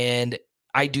 and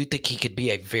I do think he could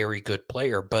be a very good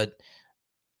player. But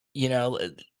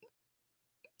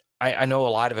I know a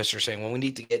lot of us are saying, well, we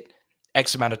need to get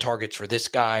X amount of targets for this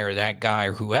guy or that guy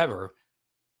or whoever.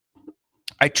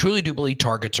 I truly do believe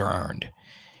targets are earned.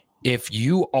 If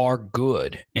you are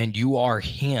good and you are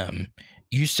him,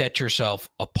 you set yourself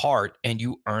apart and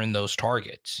you earn those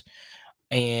targets.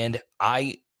 And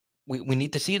we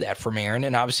need to see that from Aaron.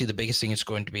 And obviously the biggest thing is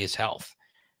going to be his health.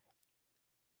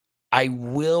 I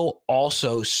will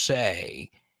also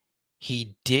say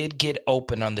he did get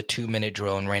open on the 2-minute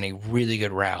drill and ran a really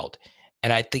good route.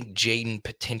 And I think Jaden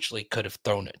potentially could have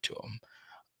thrown it to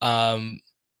him.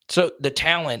 So the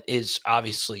talent is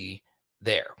obviously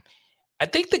there. I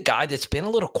think the guy that's been a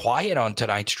little quiet on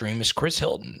tonight's stream is Chris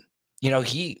Hilton.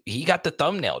 He got the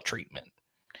thumbnail treatment.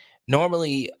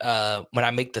 Normally, when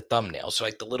I make the thumbnail, so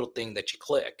like the little thing that you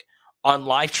click, on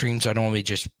live streams, I normally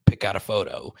just pick out a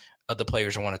photo of the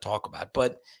players I want to talk about.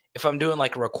 But if I'm doing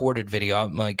like a recorded video,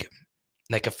 I'm like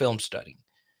a film study,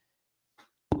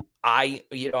 I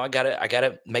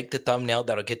gotta make the thumbnail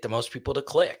that'll get the most people to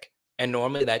click. And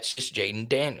normally that's just Jaden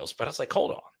Daniels. But I was like,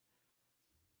 hold on.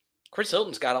 Chris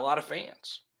Hilton's got a lot of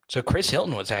fans. So Chris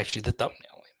Hilton was actually the thumbnail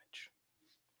image.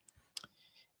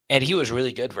 And he was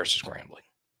really good versus Grambling.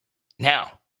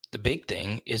 Now, the big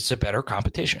thing is the better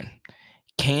competition.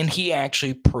 Can he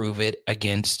actually prove it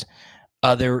against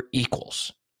other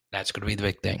equals? That's going to be the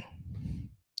big thing.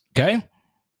 Okay?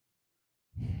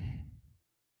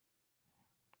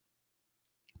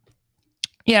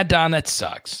 Yeah, Don, that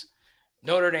sucks.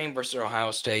 Notre Dame versus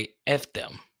Ohio State, F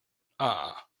them.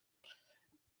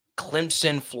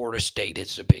 Clemson, Florida State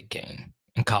is a big game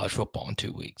in college football in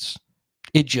 2 weeks.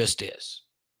 It just is.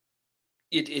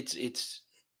 It's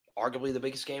arguably the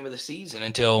biggest game of the season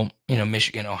until,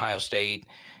 Michigan, Ohio State,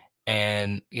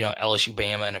 and, LSU,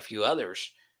 Bama, and a few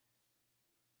others.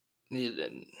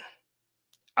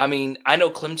 I mean, I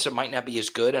know Clemson might not be as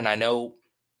good, and I know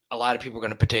a lot of people are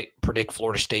going to predict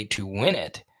Florida State to win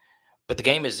it, but the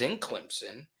game is in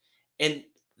Clemson. And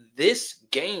this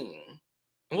game,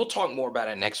 and we'll talk more about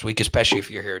it next week, especially if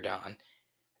you're here, Don.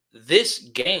 This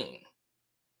game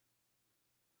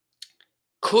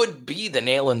could be the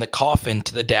nail in the coffin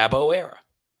to the Dabo era.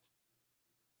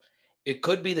 It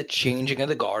could be the changing of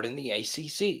the guard in the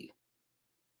ACC,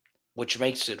 which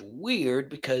makes it weird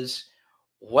because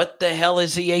what the hell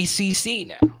is the ACC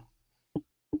now?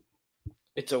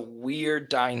 It's a weird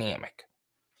dynamic.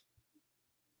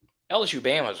 LSU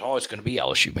Bama is always going to be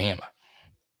LSU Bama.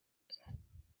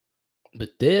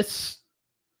 But this,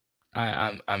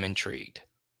 I'm intrigued.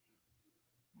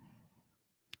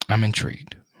 I'm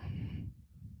intrigued.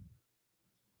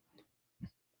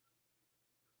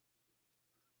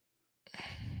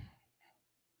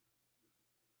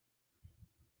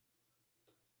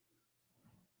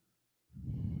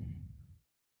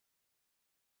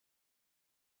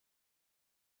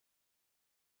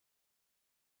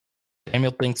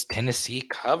 Samuel thinks Tennessee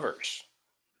covers.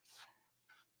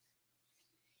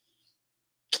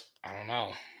 I don't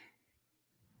know.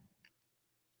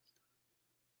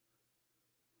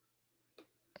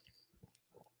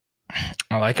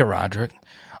 I like it, Roderick.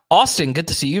 Austin, good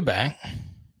to see you back.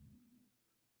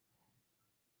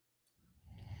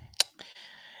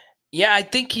 Yeah, I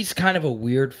think he's kind of a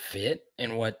weird fit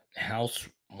in what House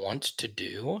wants to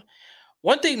do.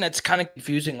 One thing that's kind of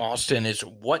confusing, Austin, is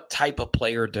what type of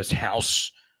player does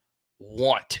House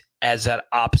want as that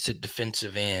opposite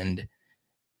defensive end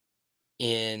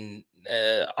in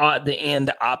the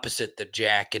end opposite the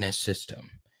Jack in his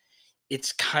system?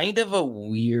 It's kind of a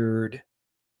weird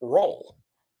role,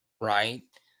 right?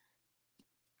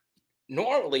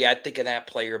 Normally, I think of that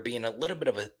player being a little bit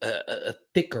of a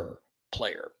thicker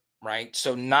player, right?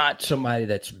 So not somebody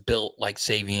that's built like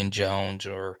Savion Jones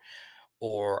or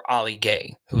Ali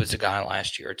Gay, who was the guy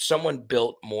last year. It's someone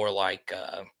built more like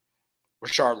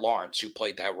Rashard Lawrence, who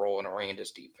played that role in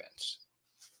Aranda's defense.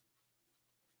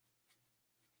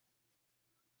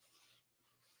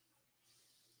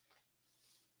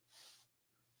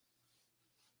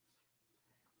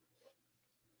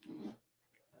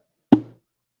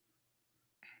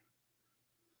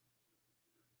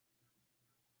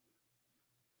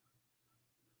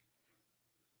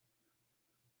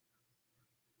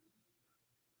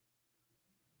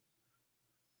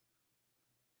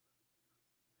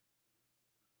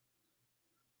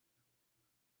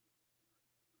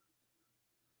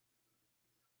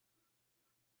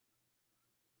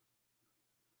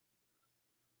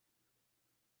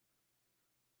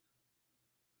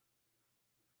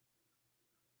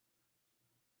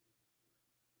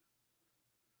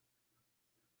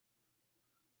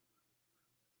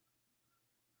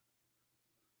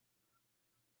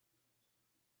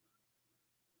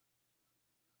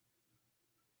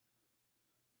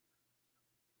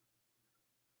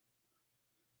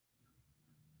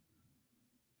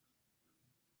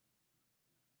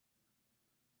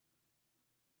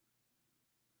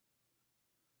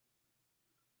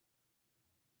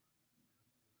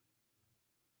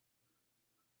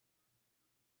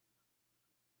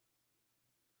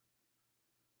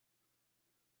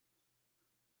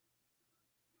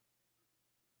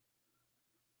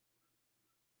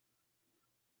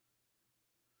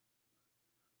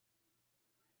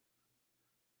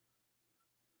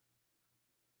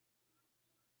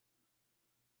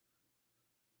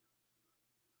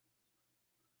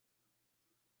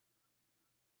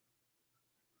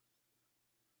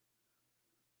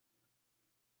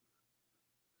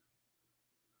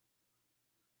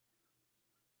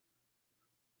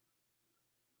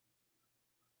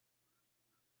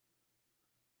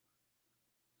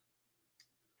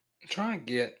 trying to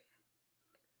get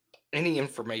any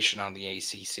information on the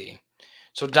ACC.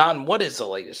 So, Don, what is the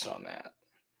latest on that?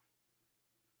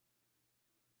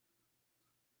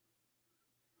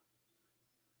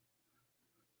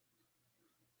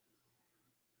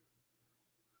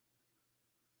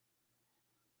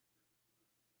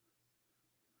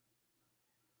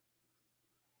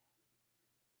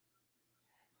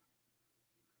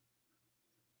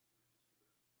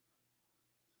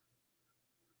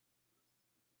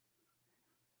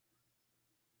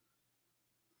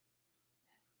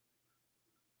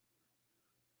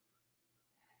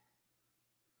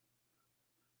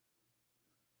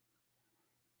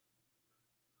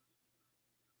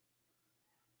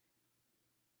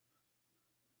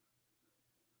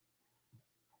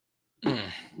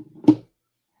 Mm.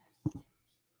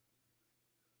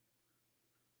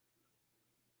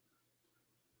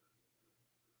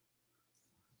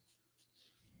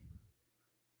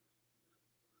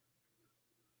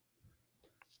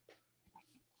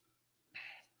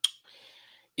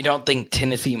 You don't think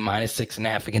Tennessee minus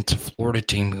 6.5 against a Florida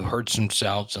team who hurts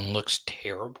themselves and looks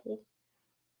terrible?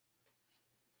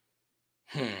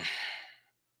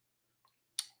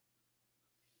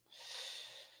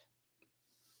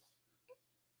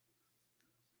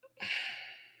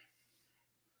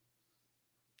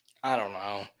 I don't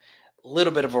know. A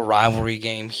little bit of a rivalry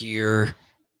game here.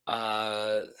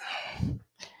 I'm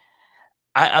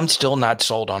still not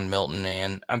sold on Milton,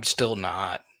 man. I'm still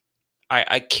not.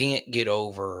 I can't get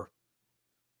over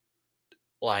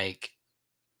like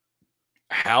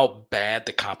how bad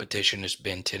the competition has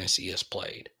been Tennessee has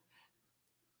played.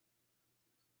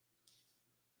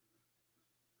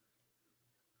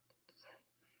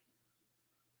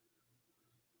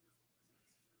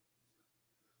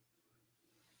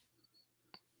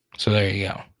 So there you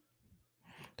go.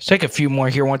 Let's take a few more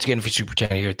here. Once again, for Super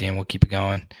Chat here at the end, we'll keep it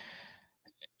going.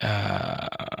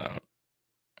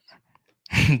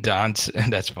 Don's,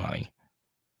 that's funny.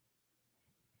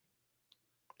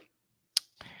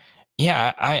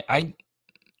 Yeah, I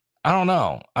don't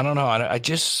know. I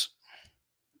just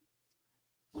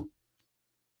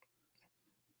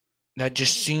that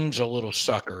just seems a little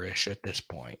suckerish at this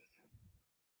point.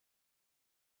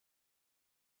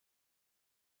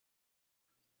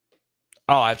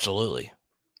 Oh, absolutely.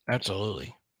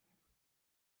 Absolutely.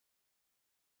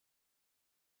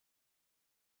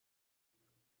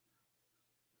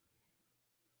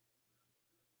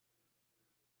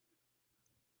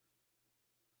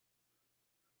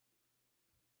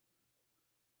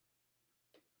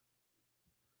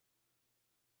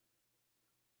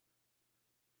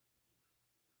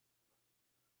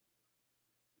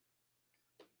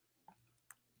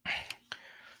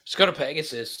 Let's go to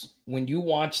Pegasus. When you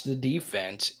watch the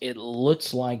defense, it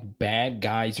looks like bad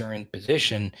guys are in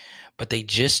position, but they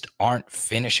just aren't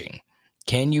finishing.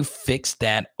 Can you fix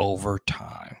that over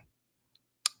time?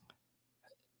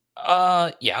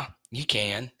 Yeah, you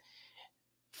can.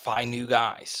 Find new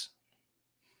guys.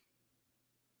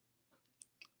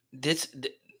 I'm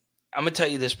gonna tell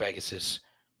you this, Pegasus.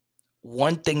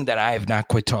 One thing that I have not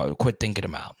quit thinking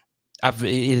about.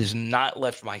 It has not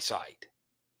left my sight.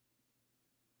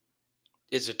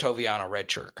 Is a Toviano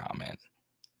redshirt comment.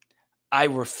 I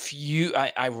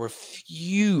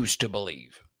refuse to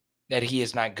believe that he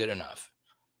is not good enough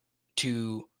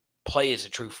to play as a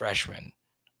true freshman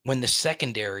when the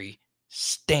secondary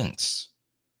stinks.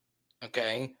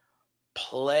 Okay?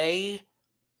 Play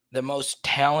the most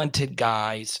talented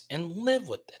guys and live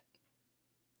with it.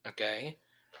 Okay?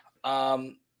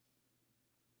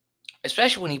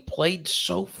 Especially when he played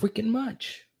so freaking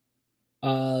much.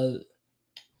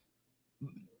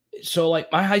 So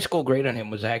like my high school grade on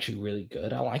him was actually really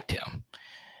good. I liked him.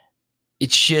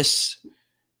 It's just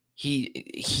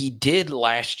he did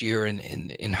last year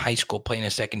in high school playing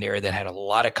a secondary that had a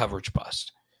lot of coverage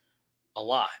bust. A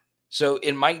lot. So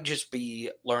it might just be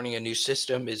learning a new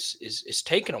system is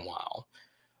taking a while.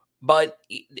 But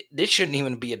this shouldn't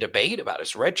even be a debate about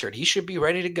his redshirt. He should be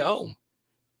ready to go.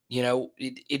 You know,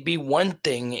 it'd be one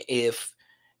thing if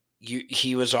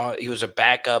he was a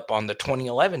backup on the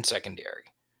 2011 secondary.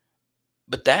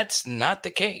 But that's not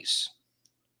the case.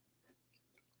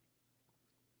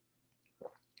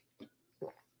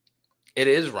 It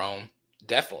is Rome,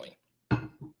 definitely.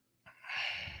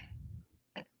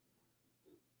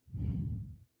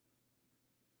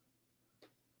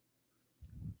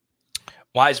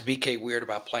 Why is BK weird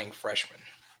about playing freshmen?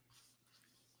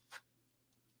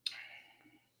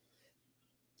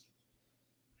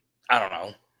 I don't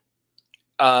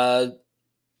know.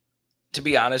 To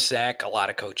be honest, Zach, a lot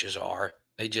of coaches are.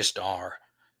 They just are.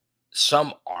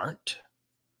 Some aren't,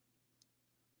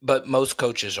 but most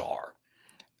coaches are.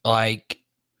 Like,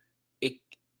 it,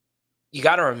 you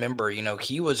got to remember,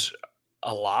 he was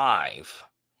alive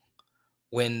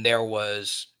when there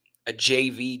was a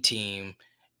JV team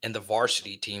and the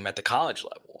varsity team at the college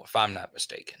level, if I'm not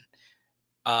mistaken.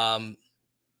 That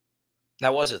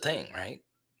was a thing, right?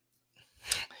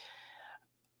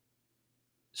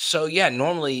 So yeah,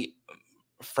 normally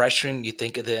freshmen, you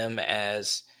think of them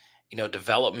as,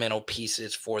 developmental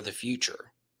pieces for the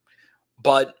future.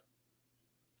 But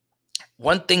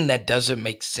one thing that doesn't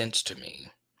make sense to me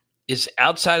is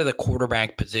outside of the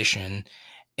quarterback position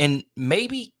and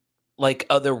maybe like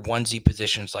other onesie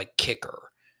positions like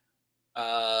kicker,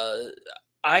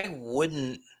 I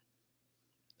wouldn't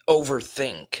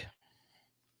overthink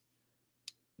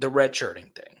the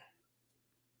redshirting thing.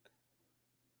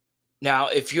 Now,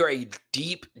 if you're a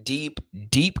deep, deep,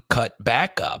 deep cut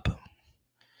backup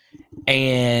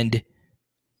and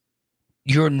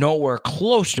you're nowhere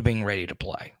close to being ready to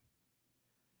play,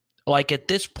 like at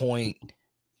this point,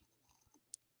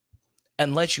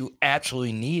 unless you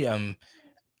absolutely need him,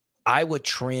 I would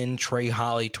trend Trey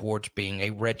Holly towards being a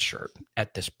redshirt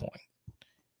at this point.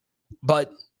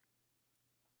 But,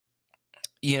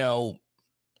 a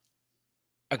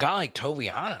guy like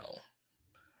Toviano,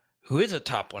 who is a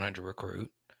top 100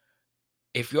 recruit,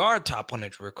 if you are a top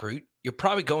 100 recruit, you're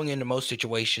probably going into most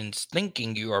situations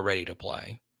thinking you are ready to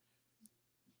play.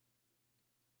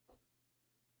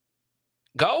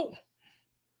 Go.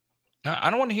 I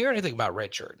don't want to hear anything about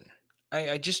redshirting.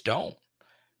 I just don't.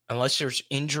 Unless there's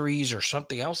injuries or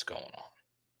something else going on.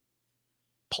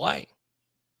 Play.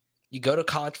 You go to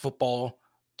college football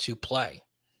to play.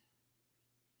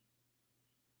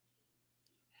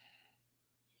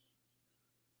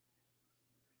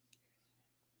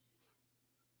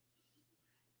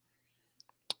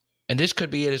 And this could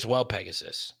be it as well,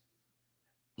 Pegasus.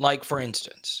 Like, for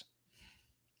instance,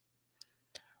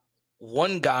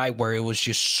 one guy where it was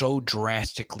just so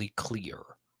drastically clear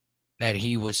that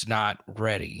he was not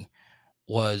ready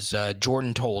was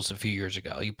Jordan Tolles a few years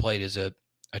ago. He played as a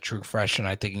true freshman,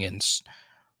 I think, against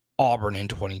Auburn in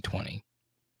 2020.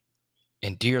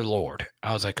 And dear Lord,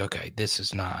 I was like, okay, this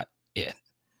is not it.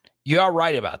 You are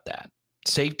right about that.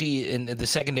 Safety in the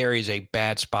secondary is a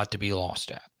bad spot to be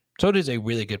lost at. So it is a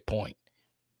really good point.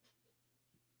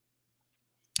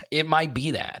 It might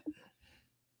be that.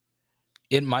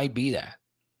 It might be that.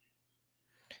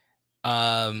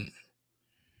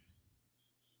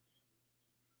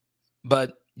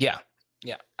 But yeah.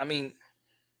 I mean,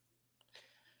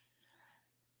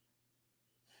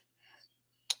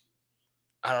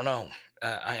 I don't know.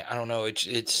 I don't know.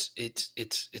 It's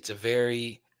a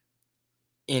very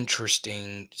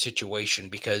interesting situation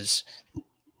because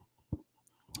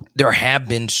there have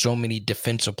been so many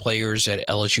defensive players that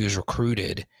LSU has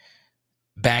recruited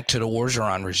back to the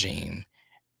Orgeron regime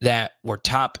that were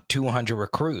top 200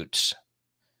 recruits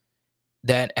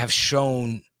that have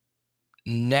shown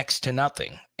next to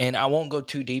nothing. And I won't go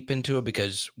too deep into it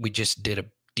because we just did a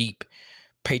deep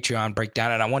Patreon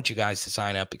breakdown, and I want you guys to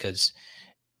sign up because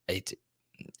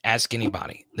ask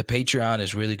anybody. The Patreon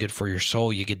is really good for your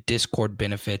soul. You get Discord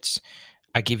benefits.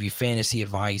 I give you fantasy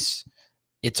advice.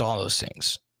 It's all those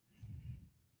things.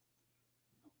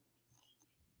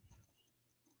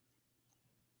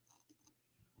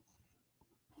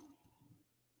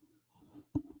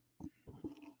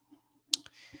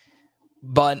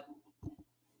 But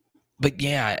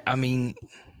yeah, I mean,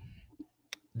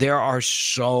 there are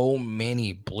so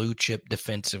many blue chip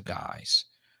defensive guys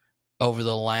over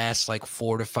the last like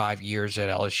 4 to 5 years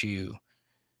at LSU,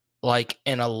 like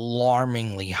an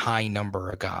alarmingly high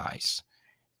number of guys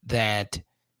that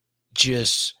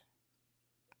just,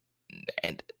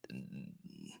 and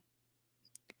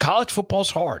college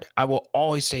football's hard. I will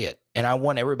always say it, and I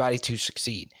want everybody to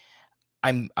succeed.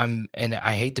 And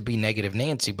I hate to be negative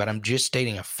Nancy, but I'm just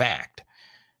stating a fact.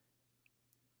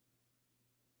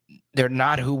 They're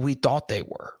not who we thought they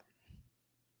were.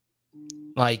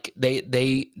 Like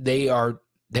they are.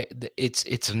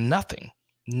 It's nothing,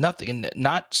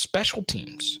 not special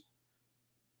teams.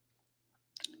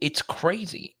 It's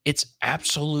crazy. It's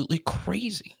absolutely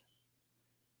crazy.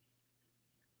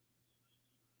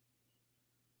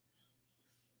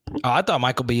 Oh, I thought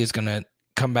Michael B is gonna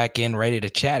come back in ready to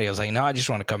chat. He was like, "No, I just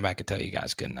want to come back and tell you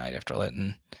guys good night after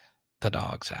letting the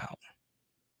dogs out."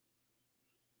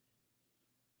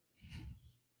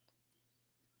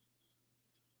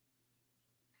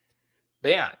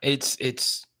 But yeah, it's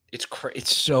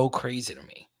so crazy to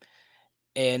me.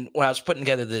 And when I was putting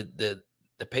together the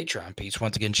Patreon piece,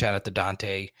 once again, shout out to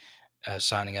Dante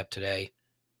signing up today.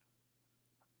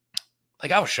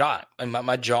 Like, I was shocked. And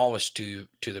my jaw was to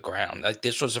the ground. Like,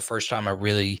 this was the first time I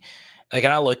really Like,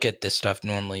 and I look at this stuff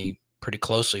normally pretty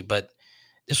closely, but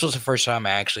this was the first time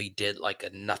I actually did like a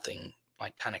nothing,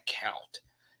 like kind of count.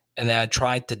 And then I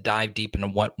tried to dive deep into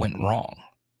what went wrong.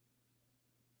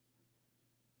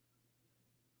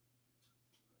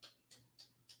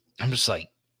 I'm just like,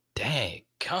 dang,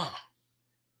 come.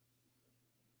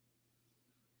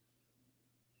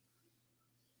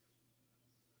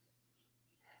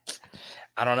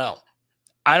 I don't know.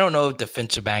 I don't know if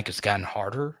defensive back has gotten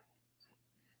harder.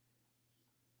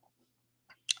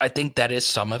 I think that is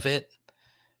some of it.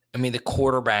 I mean, the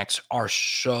quarterbacks are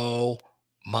so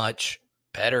much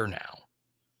better now.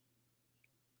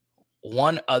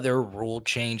 One other rule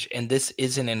change, and this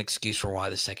isn't an excuse for why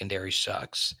the secondary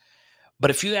sucks, but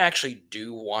if you actually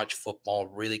do watch football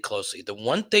really closely, the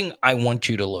one thing I want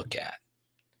you to look at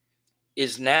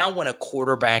is now when a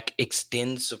quarterback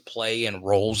extends the play and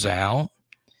rolls out,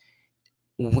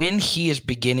 when he is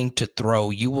beginning to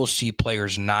throw, you will see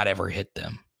players not ever hit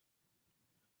them.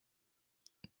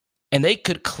 And they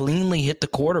could cleanly hit the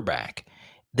quarterback.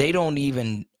 They don't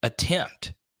even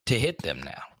attempt to hit them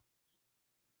now.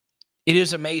 It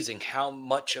is amazing how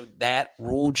much of that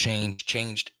rule change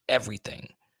changed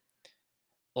everything.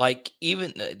 Like,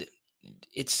 even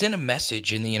it sent a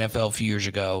message in the NFL a few years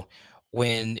ago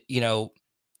when,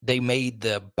 they made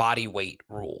the body weight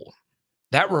rule.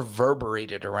 That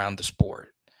reverberated around the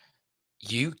sport.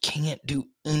 You can't do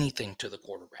anything to the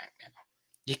quarterback now.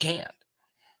 You can't.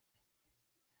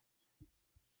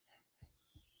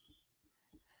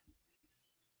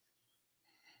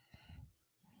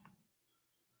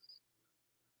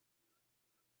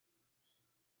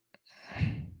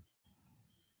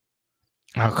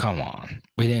 Oh, come on.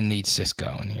 We didn't need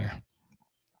Cisco in here.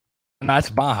 And that's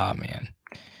Baja, man.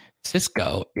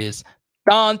 Cisco is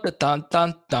dun dun dun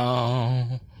dun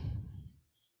dun.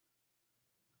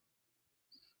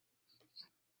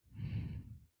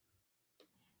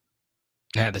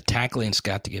 Yeah, the tackling's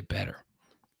got to get better.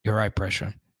 You're right,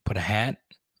 Pressure. Put a hat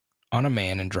on a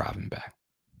man and drive him back.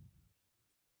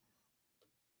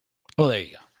 Well, there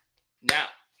you go. Now,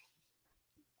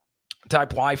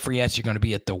 type Y for yes, you're going to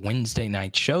be at the Wednesday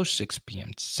night show, 6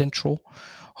 p.m. Central.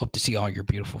 Hope to see all your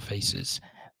beautiful faces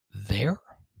there.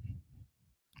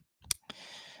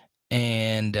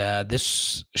 And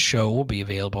this show will be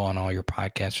available on all your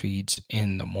podcast feeds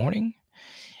in the morning.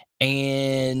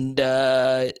 And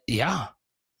yeah,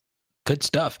 good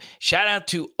stuff. Shout out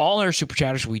to all our super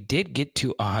chatters. We did get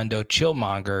to a hundo.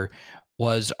 Chillmonger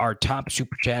was our top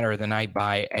super chatter of the night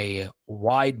by a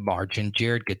wide margin.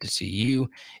 Jared, good to see you.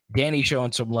 Danny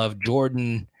showing some love.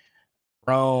 Jordan,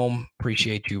 Rome,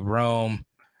 appreciate you, Rome.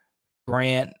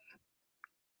 Grant,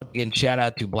 again, shout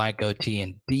out to Black Goatee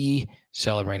and D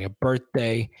celebrating a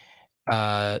birthday.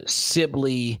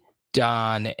 Sibley,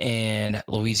 Don, and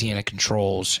Louisiana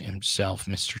Controls himself,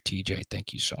 Mr. TJ.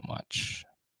 Thank you so much.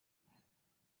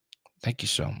 Thank you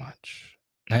so much.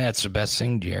 That's the best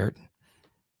thing, Jared.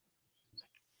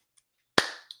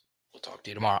 We'll talk to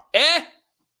you tomorrow.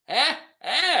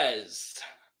 As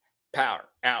Power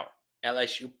Hour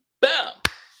LSU. Boom.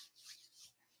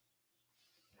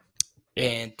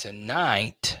 And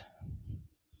tonight,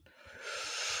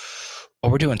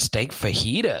 we're doing steak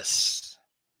fajitas.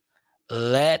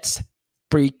 Let's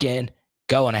freaking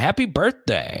go. And a happy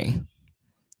birthday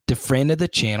to friend of the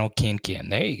channel, Ken Ken.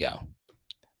 There you go.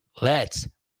 Let's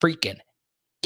freaking